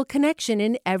 reliable connection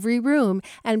in every room,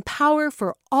 and power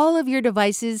for all of your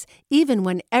devices, even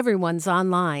when everyone's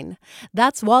online.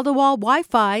 That's wall-to-wall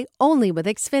Wi-Fi only with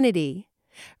Xfinity.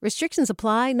 Restrictions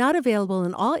apply, not available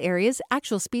in all areas.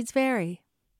 Actual speeds vary.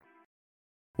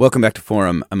 Welcome back to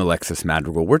Forum. I'm Alexis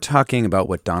Madrigal. We're talking about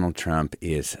what Donald Trump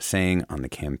is saying on the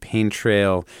campaign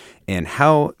trail and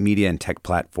how media and tech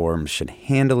platforms should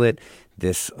handle it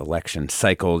this election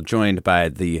cycle, joined by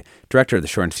the director of the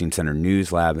Shorenstein Center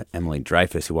News Lab, Emily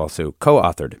Dreyfus, who also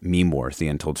co-authored Meme Wars, the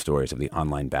untold stories of the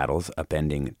online battles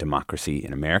upending democracy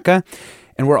in America.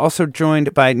 And we're also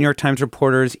joined by New York Times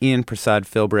reporters Ian Prasad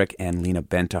Philbrick and Lena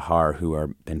Bentahar, who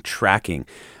have been tracking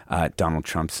Donald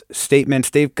Trump's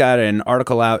statements. They've got an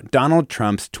article out, Donald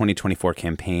Trump's 2024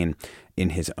 campaign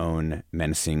in his own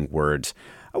menacing words.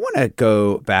 I want to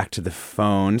go back to the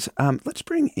phones. Let's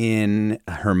bring in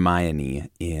Hermione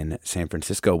in San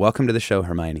Francisco. Welcome to the show,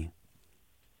 Hermione.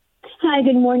 Hi,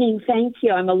 good morning. Thank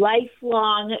you. I'm a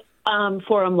lifelong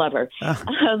forum lover.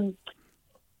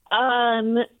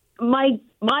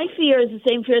 My fear is the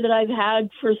same fear that I've had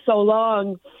for so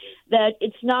long, that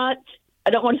it's not, I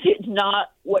don't want to say it's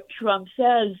not what Trump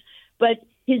says, but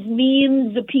his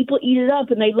memes, the people eat it up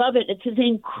and they love it. It's his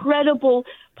incredible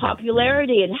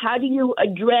popularity. And how do you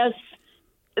address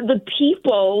the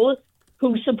people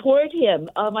who support him?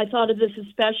 I thought of this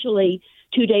especially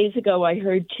 2 days ago. I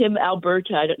heard Tim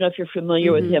Alberta. I don't know if you're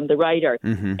familiar with him, the writer.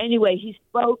 Anyway, he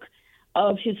spoke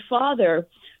of his father,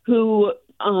 who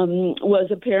was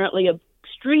apparently an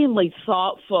extremely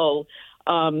thoughtful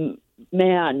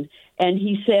man. And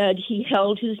he said he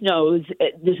held his nose.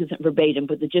 This isn't verbatim,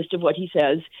 but the gist of what he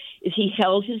says is he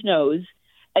held his nose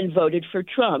and voted for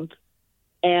Trump.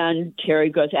 And Terry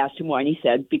Gross asked him why, and he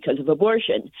said, because of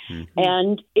abortion.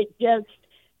 And it just,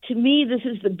 to me, this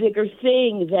is the bigger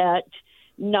thing, that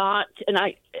not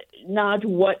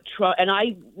what Trump, and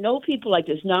I know people like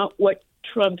this, not what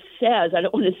Trump says. I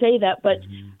don't want to say that, but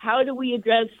how do we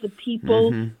address the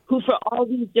people who, for all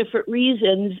these different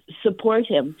reasons, support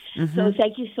him? So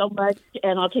thank you so much,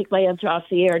 and I'll take my answer off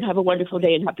the air, and have a wonderful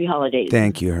day and happy holidays.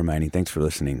 Thank you, Hermione. Thanks for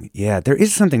listening. Yeah, there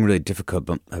is something really difficult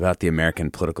about the American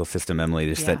political system, Emily,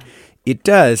 just that it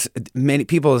does, many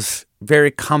people's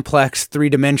very complex,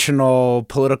 three-dimensional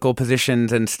political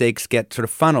positions and stakes get sort of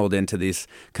funneled into these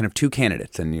kind of two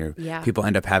candidates, and people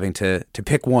end up having to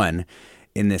pick one.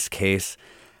 In this case,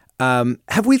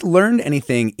 have we learned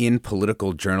anything in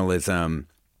political journalism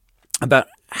about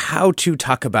how to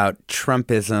talk about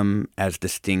Trumpism as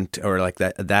distinct, or like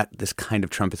that this kind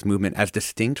of Trumpist movement as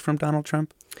distinct from Donald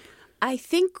Trump? I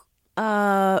think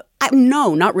no,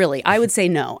 not really. I would say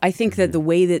no. I think that the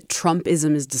way that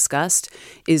Trumpism is discussed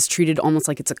is treated almost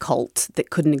like it's a cult that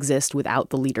couldn't exist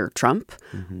without the leader Trump.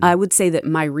 I would say that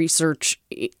my research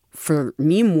for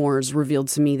Meme Wars revealed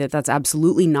to me that that's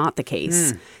absolutely not the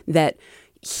case, that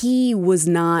he is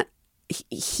not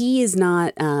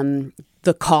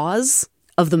the cause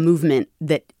of the movement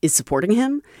that is supporting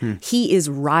him. He is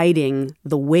riding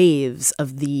the waves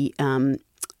of the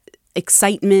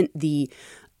excitement, the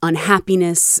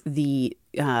unhappiness, the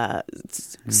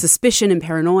suspicion and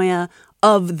paranoia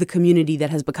of the community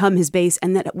that has become his base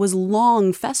and that was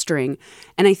long festering.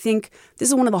 And I think this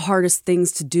is one of the hardest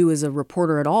things to do as a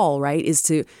reporter at all, right, is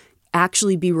to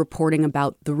actually be reporting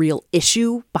about the real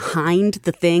issue behind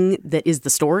the thing that is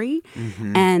the story.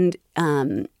 And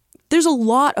there's a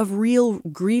lot of real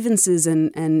grievances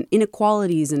and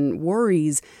inequalities and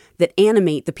worries that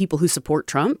animate the people who support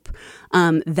Trump,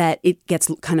 that it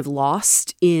gets kind of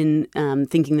lost in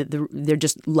thinking that they're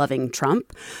just loving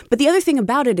Trump. But the other thing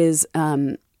about it is,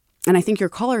 and I think your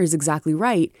caller is exactly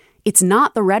right, it's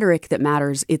not the rhetoric that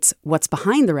matters, it's what's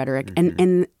behind the rhetoric.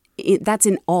 And that's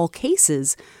in all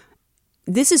cases.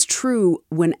 This is true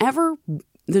whenever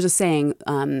there's a saying,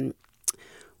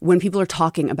 when people are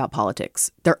talking about politics,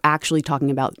 they're actually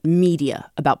talking about media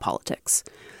about politics.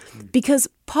 Because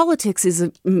politics is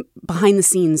a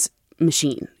behind-the-scenes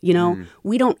machine.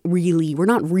 We're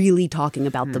not really talking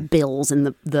about the bills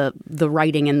and the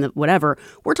writing and the whatever.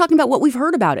 We're talking about what we've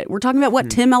heard about it. We're talking about what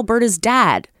Tim Alberta's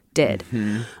dad did.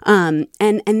 And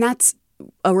that's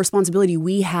a responsibility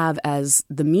we have as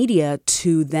the media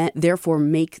to therefore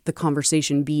make the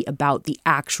conversation be about the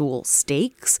actual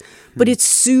stakes. But it's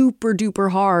super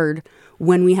duper hard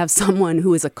when we have someone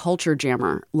who is a culture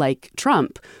jammer like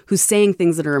Trump, who's saying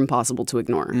things that are impossible to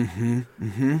ignore.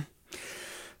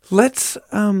 Let's,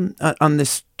 on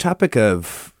this topic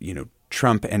of,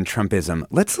 Trump and Trumpism,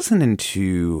 let's listen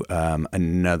into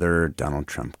another Donald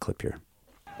Trump clip here.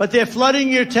 But they're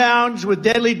flooding your towns with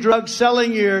deadly drugs,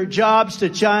 selling your jobs to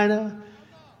China,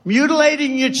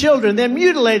 mutilating your children. They're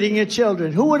mutilating your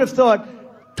children. Who would have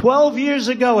thought 12 years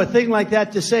ago a thing like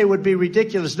that to say would be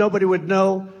ridiculous? Nobody would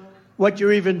know what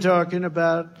you're even talking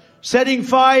about. Setting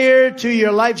fire to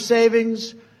your life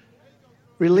savings,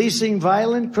 releasing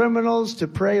violent criminals to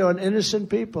prey on innocent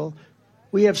people.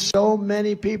 We have so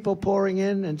many people pouring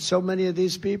in, and so many of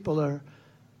these people are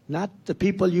not the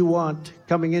people you want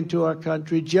coming into our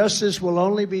country. Justice will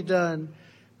only be done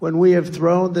when we have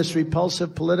thrown this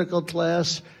repulsive political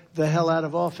class the hell out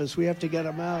of office. We have to get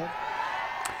them out.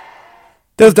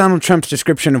 That was Donald Trump's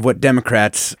description of what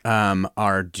Democrats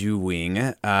are doing.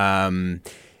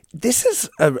 This is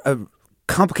a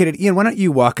complicated. Ian, why don't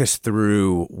you walk us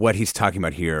through what he's talking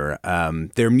about here?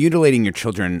 They're mutilating your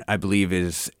children, I believe,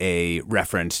 is a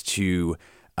reference to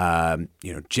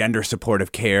gender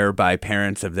supportive care by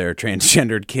parents of their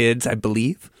transgendered kids, I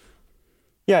believe.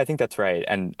 Yeah, I think that's right.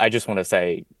 And I just want to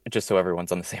say, just so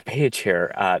everyone's on the same page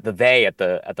here, the they at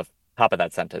the top of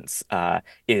that sentence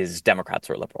is Democrats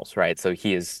or liberals, right? So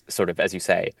he is sort of, as you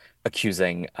say,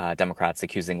 accusing Democrats,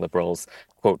 accusing liberals,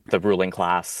 quote, the ruling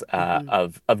class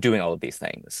of doing all of these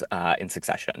things in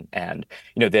succession. And,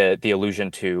 the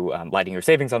allusion to lighting your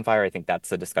savings on fire, I think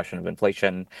that's a discussion of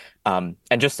inflation. And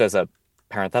just as a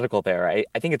parenthetical there,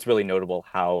 I think it's really notable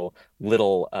how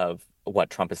little of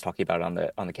what Trump is talking about on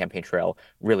the campaign trail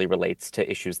really relates to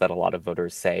issues that a lot of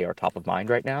voters say are top of mind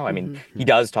right now. I mean, he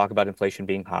does talk about inflation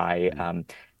being high,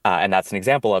 and that's an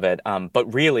example of it.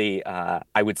 But really,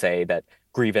 I would say that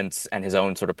grievance and his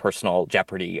own sort of personal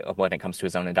jeopardy when it comes to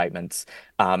his own indictments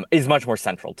is much more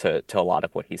central to a lot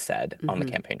of what he said on the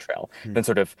campaign trail than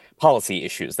sort of policy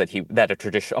issues that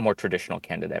a more traditional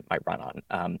candidate might run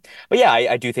on. But yeah,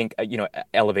 I do think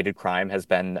elevated crime has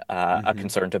been a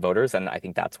concern to voters, and I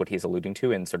think that's what he's alluding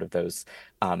to in sort of those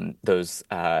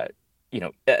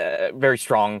very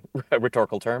strong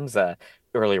rhetorical terms.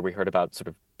 Earlier, we heard about sort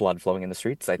of blood flowing in the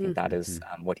streets. I think that is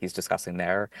what he's discussing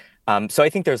there. So I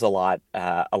think there's a lot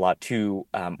to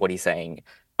what he's saying,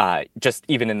 just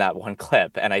even in that one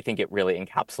clip. And I think it really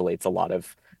encapsulates a lot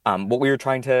of what we were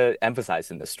trying to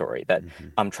emphasize in this story, that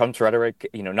Trump's rhetoric,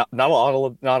 not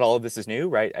all of this is new,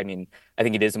 right? I mean, I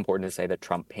think it is important to say that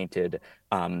Trump painted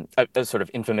a sort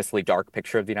of infamously dark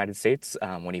picture of the United States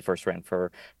when he first ran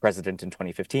for president in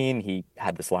 2015. He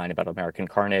had this line about American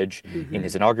carnage in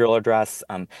his inaugural address.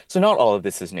 So not all of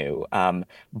this is new,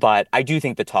 but I do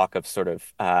think the talk of sort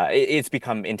of it's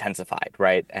become intensified,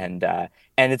 right? And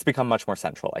it's become much more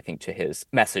central, I think, to his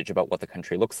message about what the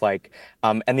country looks like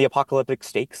and the apocalyptic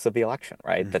stakes of the election,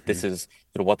 right? That this is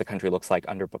sort of what the country looks like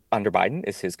under Biden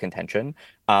is his contention,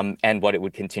 and what it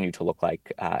would continue to look like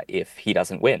if he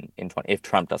doesn't win if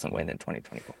Trump doesn't win in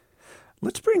 2024.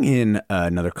 Let's bring in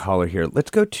another caller here. Let's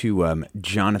go to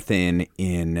Jonathan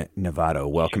in Nevada.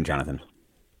 Welcome, Jonathan.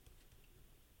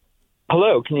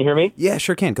 Hello, can you hear me? Yeah,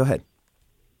 sure can. Go ahead.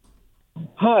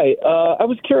 Hi. I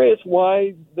was curious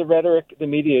why the rhetoric the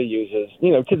media uses,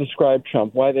 to describe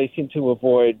Trump, why they seem to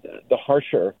avoid the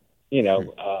harsher,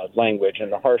 language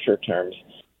and the harsher terms.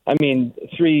 I mean,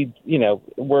 three,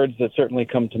 words that certainly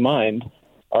come to mind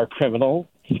are criminal,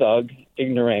 thug,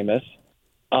 ignoramus.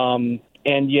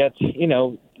 And yet,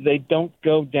 they don't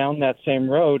go down that same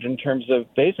road in terms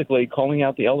of basically calling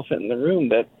out the elephant in the room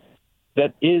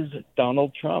that is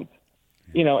Donald Trump.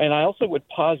 And I also would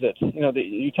posit, that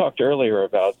you talked earlier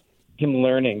about him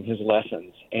learning his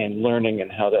lessons and learning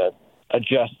and how to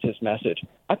adjust his message.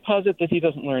 I posit that he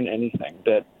doesn't learn anything,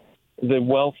 that the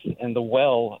wealth and the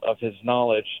well of his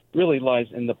knowledge really lies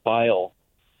in the bile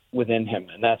within him,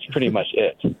 and that's pretty much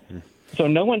it. So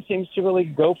no one seems to really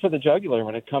go for the jugular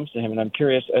when it comes to him, and I'm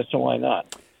curious as to why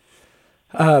not.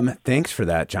 Thanks for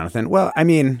that, Jonathan. Well, I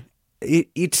mean,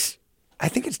 I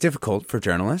think it's difficult for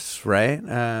journalists, right?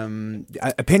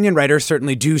 Opinion writers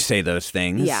certainly do say those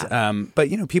things. Yeah. But,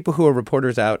 people who are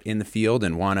reporters out in the field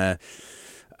and want to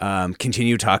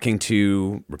continue talking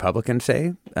to Republicans,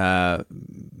 say,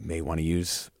 may want to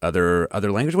use other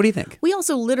language. What do you think? We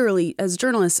also literally, as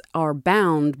journalists, are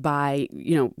bound by,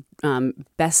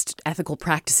 best ethical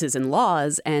practices and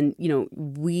laws. And,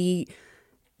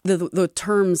 the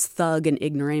terms thug and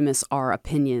ignoramus are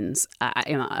opinions.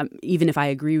 Even if I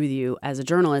agree with you as a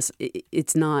journalist,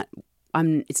 it's not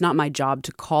my job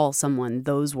to call someone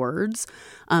those words.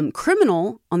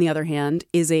 Criminal, on the other hand,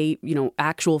 is a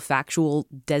actual factual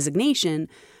designation.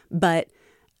 But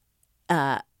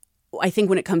I think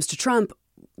when it comes to Trump,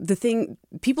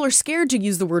 people are scared to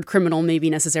use the word criminal,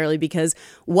 maybe necessarily because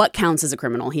what counts as a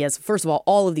criminal? He has, first of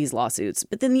all of these lawsuits.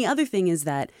 But then the other thing is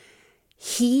that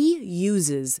he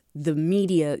uses the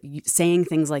media saying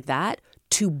things like that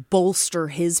to bolster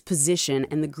his position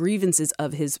and the grievances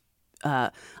of his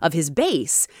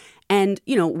base. And,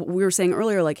 we were saying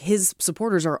earlier, like his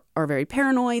supporters are very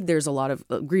paranoid. There's a lot of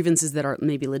grievances that are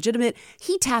maybe legitimate.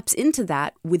 He taps into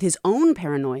that with his own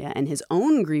paranoia and his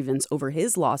own grievance over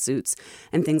his lawsuits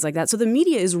and things like that. So the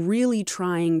media is really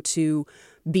trying to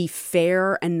be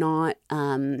fair and not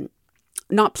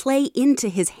play into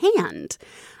his hand.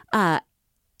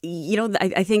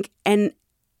 I think, and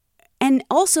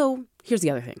also, here's the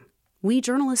other thing. We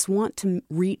journalists want to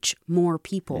reach more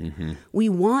people. Mm-hmm. We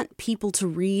want people to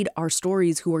read our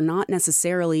stories who are not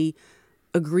necessarily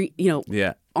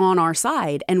on our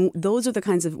side. And those are the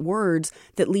kinds of words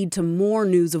that lead to more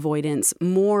news avoidance,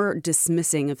 more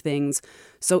dismissing of things.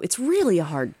 So it's really a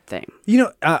hard thing.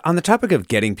 On the topic of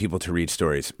getting people to read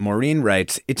stories, Maureen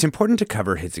writes, it's important to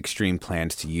cover his extreme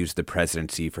plans to use the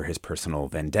presidency for his personal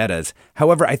vendettas.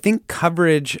 However, I think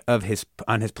coverage on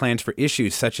his plans for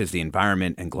issues such as the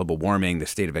environment and global warming, the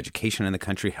state of education in the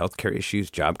country, healthcare issues,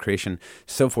 job creation,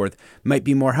 so forth, might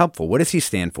be more helpful. What does he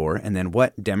stand for? And then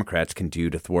what Democrats can do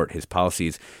to thwart his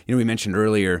policies? We mentioned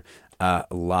earlier a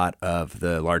lot of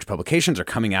the large publications are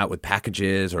coming out with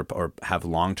packages or have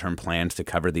long-term plans to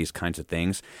cover these kinds of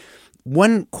things.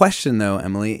 One question, though,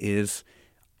 Emily, is,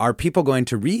 are people going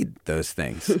to read those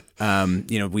things?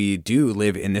 We do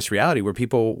live in this reality where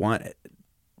people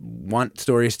want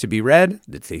stories to be read,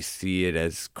 that they see it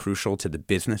as crucial to the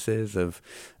businesses of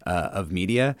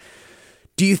media.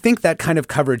 Do you think that kind of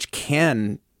coverage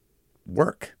can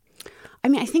work?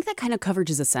 I think that kind of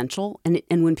coverage is essential.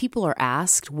 And when people are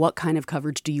asked, what kind of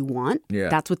coverage do you want? Yeah.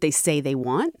 That's what they say they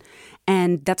want.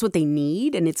 And that's what they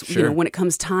need. And it's, when it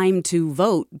comes time to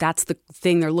vote, that's the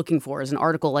thing they're looking for is an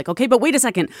article like, okay, but wait a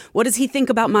second, what does he think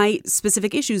about my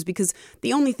specific issues? Because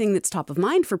the only thing that's top of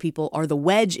mind for people are the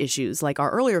wedge issues. Like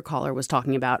our earlier caller was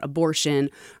talking about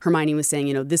abortion. Hermione was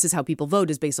saying, this is how people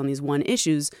vote is based on these one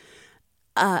issues.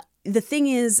 The thing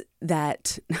is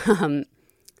that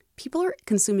people are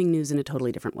consuming news in a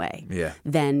totally different way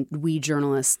than we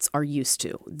journalists are used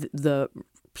to. The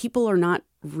people are not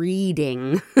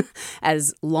reading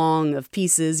as long of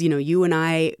pieces. You and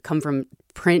I come from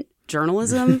print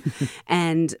journalism,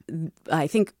 and I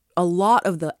think a lot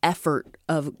of the effort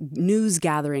of news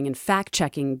gathering and fact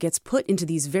checking gets put into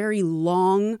these very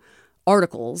long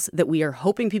articles that we are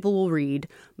hoping people will read.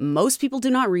 Most people do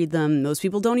not read them. Most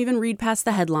people don't even read past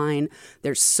the headline.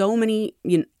 There's so many,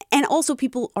 and also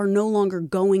people are no longer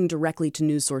going directly to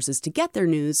news sources to get their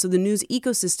news. So the news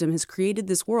ecosystem has created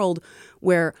this world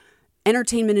where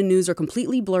entertainment and news are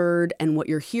completely blurred, and what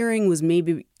you're hearing was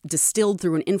maybe distilled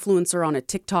through an influencer on a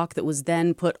TikTok that was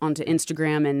then put onto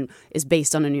Instagram and is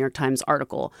based on a New York Times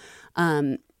article.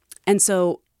 And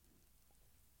so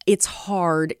it's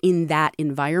hard in that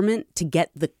environment to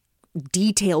get the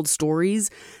detailed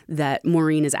stories that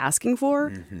Maureen is asking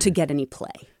for to get any play.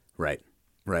 Right.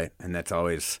 And that's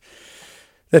always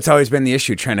been the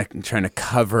issue, trying to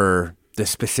cover the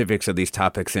specifics of these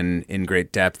topics in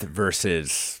great depth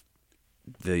versus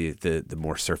the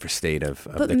more surface state of the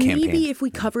campaign. But maybe if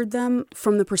we covered them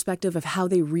from the perspective of how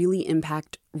they really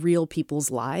impact real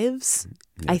people's lives,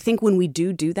 I think when we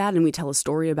do that and we tell a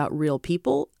story about real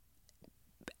people,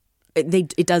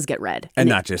 it does get read. And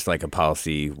not just like a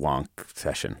policy wonk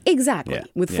session. Exactly.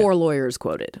 With 4 lawyers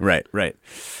quoted. Right.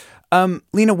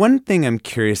 Lena, one thing I'm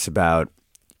curious about,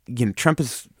 Trump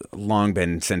has long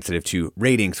been sensitive to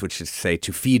ratings, which is to say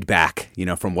to feedback,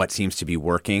 from what seems to be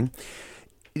working.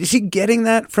 Is he getting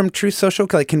that from Truth Social?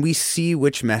 Like, can we see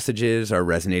which messages are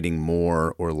resonating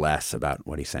more or less about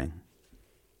what he's saying?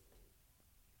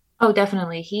 Oh,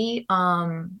 definitely. He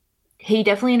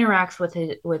definitely interacts with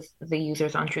the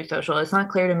users on Truth Social. It's not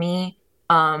clear to me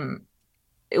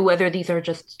whether these are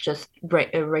just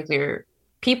regular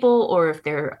people or if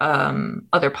they're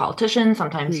other politicians.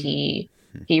 Sometimes he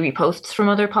reposts from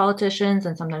other politicians,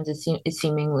 and sometimes it's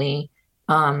seemingly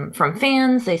from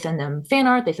fans. They send them fan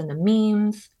art, they send them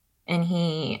memes, and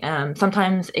he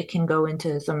sometimes it can go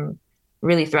into some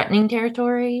really threatening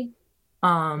territory,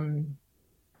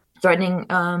 threatening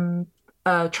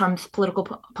Trump's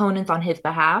political opponents on his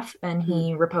behalf, and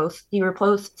he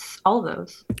reposts all of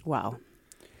those. Wow.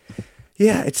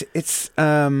 Yeah, it's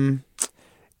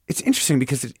interesting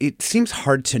because it seems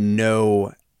hard to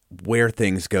know where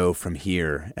things go from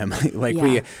here,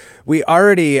 Emily. We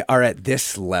already are at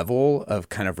this level of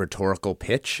kind of rhetorical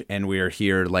pitch, and we are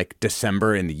here like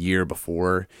December in the year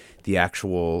before the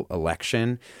actual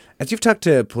election. As you've talked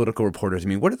to political reporters, I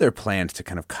mean, what are their plans to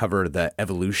kind of cover the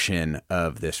evolution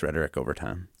of this rhetoric over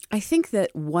time? I think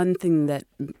that one thing that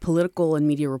political and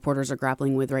media reporters are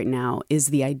grappling with right now is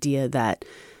the idea that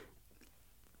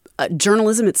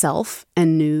journalism itself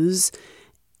and news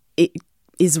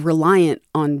is reliant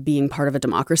on being part of a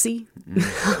democracy.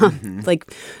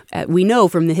 We know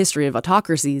from the history of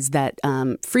autocracies that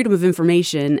freedom of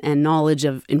information and knowledge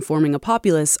of informing a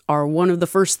populace are one of the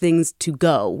first things to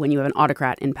go when you have an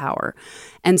autocrat in power.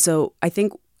 And so I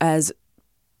think as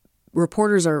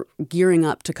reporters are gearing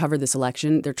up to cover this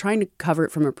election, they're trying to cover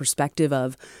it from a perspective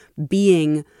of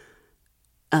being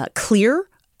clear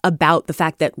about the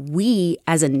fact that we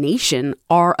as a nation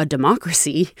are a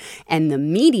democracy, and the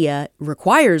media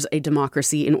requires a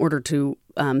democracy in order to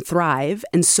thrive,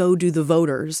 and so do the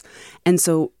voters. And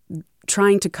so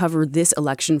trying to cover this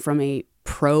election from a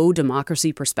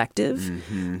pro-democracy perspective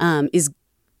is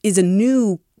a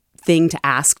new thing to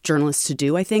ask journalists to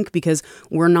do, I think, because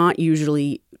we're not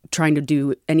usually trying to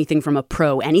do anything from a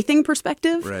pro-anything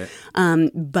perspective.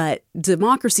 Right. But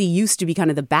democracy used to be kind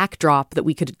of the backdrop that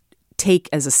we could take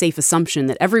as a safe assumption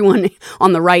that everyone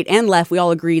on the right and left, we all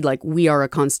agreed like we are a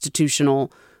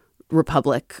constitutional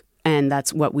republic and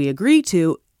that's what we agree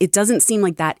to. It doesn't seem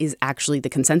like that is actually the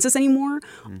consensus anymore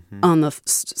on the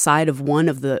side of one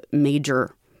of the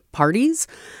major parties.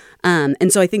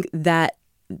 And so I think that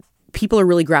people are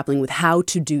really grappling with how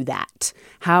to do that,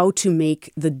 how to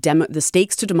make the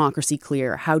stakes to democracy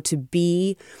clear, how to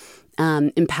be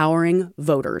empowering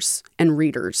voters and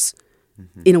readers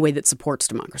in a way that supports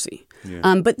democracy.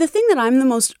 Yeah. But the thing that I'm the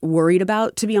most worried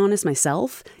about, to be honest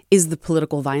myself, is the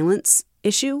political violence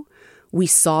issue. We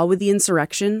saw with the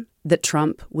insurrection that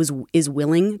Trump is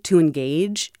willing to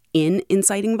engage in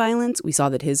inciting violence. We saw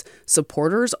that his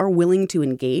supporters are willing to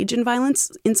engage in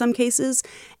violence in some cases.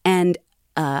 And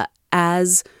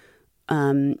as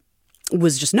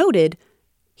was just noted,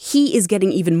 he is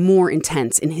getting even more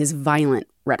intense in his violent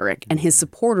rhetoric, and his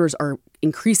supporters are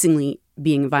increasingly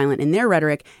being violent in their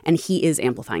rhetoric, and he is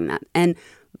amplifying that. And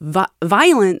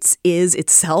violence is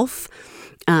itself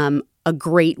a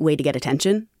great way to get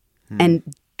attention, and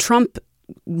Trump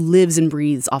lives and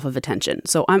breathes off of attention.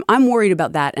 So I'm worried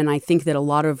about that, and I think that a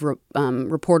lot of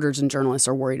reporters and journalists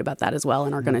are worried about that as well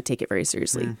and are going to take it very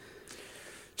seriously.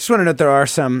 Just want to note there are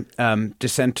some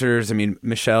dissenters. I mean,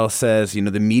 Michelle says,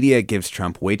 the media gives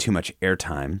Trump way too much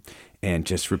airtime and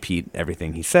just repeat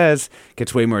everything he says,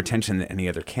 gets way more attention than any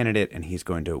other candidate, and he's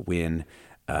going to win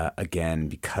again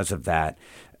because of that.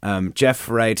 Jeff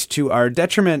writes, to our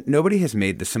detriment, nobody has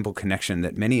made the simple connection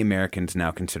that many Americans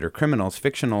now consider criminals,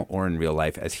 fictional or in real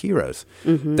life, as heroes.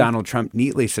 Donald Trump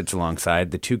neatly sits alongside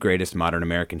the two greatest modern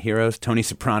American heroes, Tony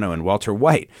Soprano and Walter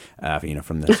White,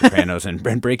 from The Sopranos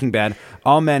and Breaking Bad,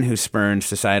 all men who spurn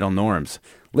societal norms.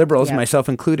 Liberals, myself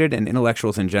included, and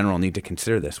intellectuals in general need to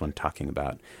consider this when talking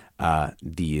about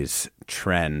these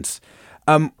trends.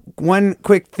 One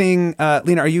quick thing,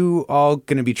 Lena, are you all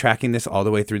going to be tracking this all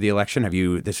the way through the election?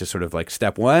 This is sort of like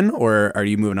step one, or are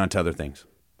you moving on to other things?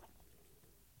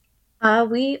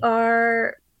 We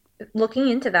are looking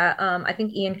into that. I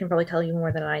think Ian can probably tell you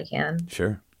more than I can.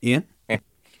 Sure. Ian?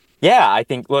 Yeah, I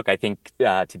think to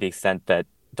the extent that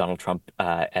Donald Trump,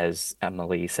 as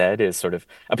Emily said,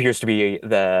 appears to be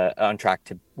on track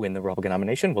to win the Republican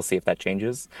nomination. We'll see if that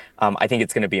changes. I think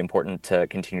it's going to be important to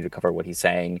continue to cover what he's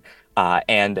saying,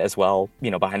 and as well,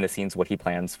 behind the scenes, what he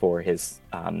plans for his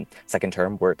second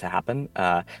term were it to happen.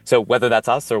 So whether that's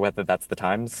us or whether that's the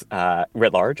Times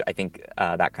writ large, I think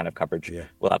that kind of coverage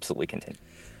will absolutely continue.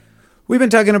 We've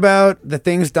been talking about the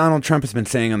things Donald Trump has been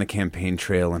saying on the campaign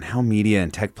trail and how media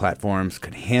and tech platforms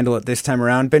could handle it this time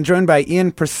around. Been joined by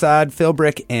Ian Prasad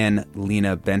Philbrick and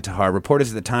Lena Bentahar, reporters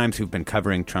at the Times who've been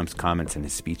covering Trump's comments and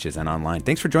his speeches and online.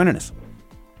 Thanks for joining us.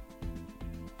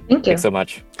 Thank you. Thanks so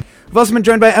much. We've also been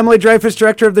joined by Emily Dreyfus,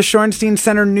 director of the Shorenstein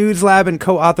Center News Lab and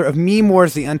co-author of Meme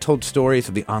Wars, The Untold Stories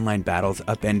of the Online Battles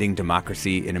Upending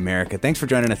Democracy in America. Thanks for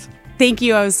joining us. Thank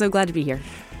you. I was so glad to be here.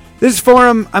 This is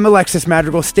Forum. I'm Alexis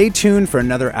Madrigal. Stay tuned for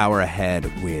another hour ahead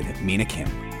with Mina Kim.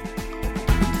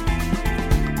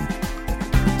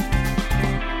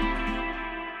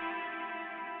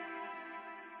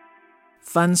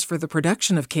 Funds for the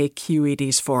production of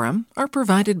KQED's Forum are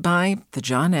provided by the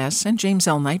John S. and James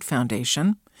L. Knight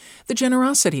Foundation, the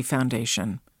Generosity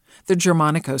Foundation, the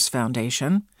Germanicos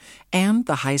Foundation, and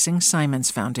the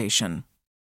Heising-Simons Foundation.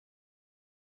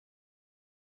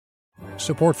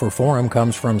 Support for Forum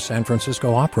comes from San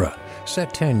Francisco Opera.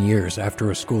 Set 10 years after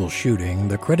a school shooting,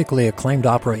 the critically acclaimed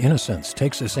opera Innocence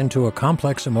takes us into a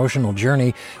complex emotional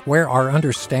journey where our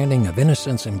understanding of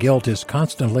innocence and guilt is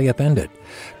constantly upended.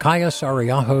 Kaya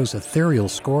Sariaho's ethereal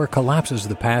score collapses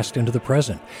the past into the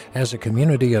present as a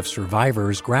community of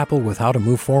survivors grapple with how to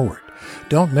move forward.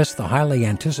 Don't miss the highly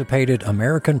anticipated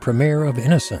American premiere of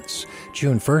Innocence,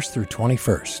 June 1st through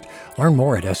 21st. Learn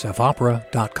more at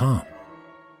sfopera.com.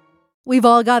 We've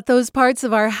all got those parts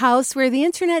of our house where the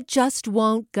internet just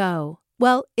won't go.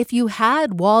 Well, if you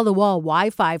had wall-to-wall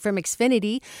Wi-Fi from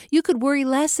Xfinity, you could worry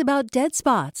less about dead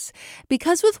spots.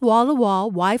 Because with wall-to-wall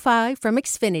Wi-Fi from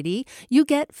Xfinity, you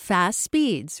get fast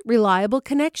speeds, reliable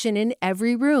connection in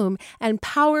every room, and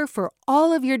power for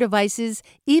all of your devices,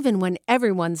 even when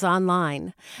everyone's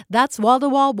online. That's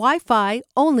wall-to-wall Wi-Fi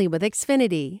only with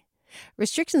Xfinity.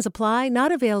 Restrictions apply,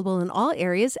 not available in all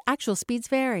areas. Actual speeds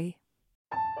vary.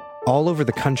 All over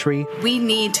the country, we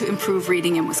need to improve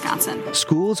reading in Wisconsin.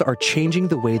 Schools are changing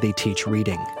the way they teach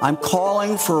reading. I'm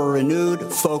calling for a renewed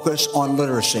focus on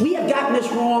literacy. We have gotten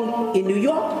this wrong in New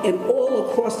York and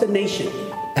all across the nation.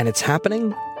 And it's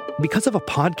happening because of a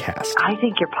podcast. I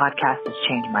think your podcast has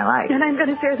changed my life. And I'm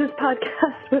going to share this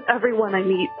podcast with everyone I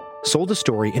meet. Sold a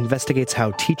Story investigates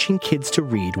how teaching kids to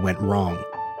read went wrong.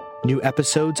 New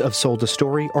episodes of Sold a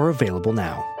Story are available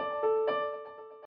now.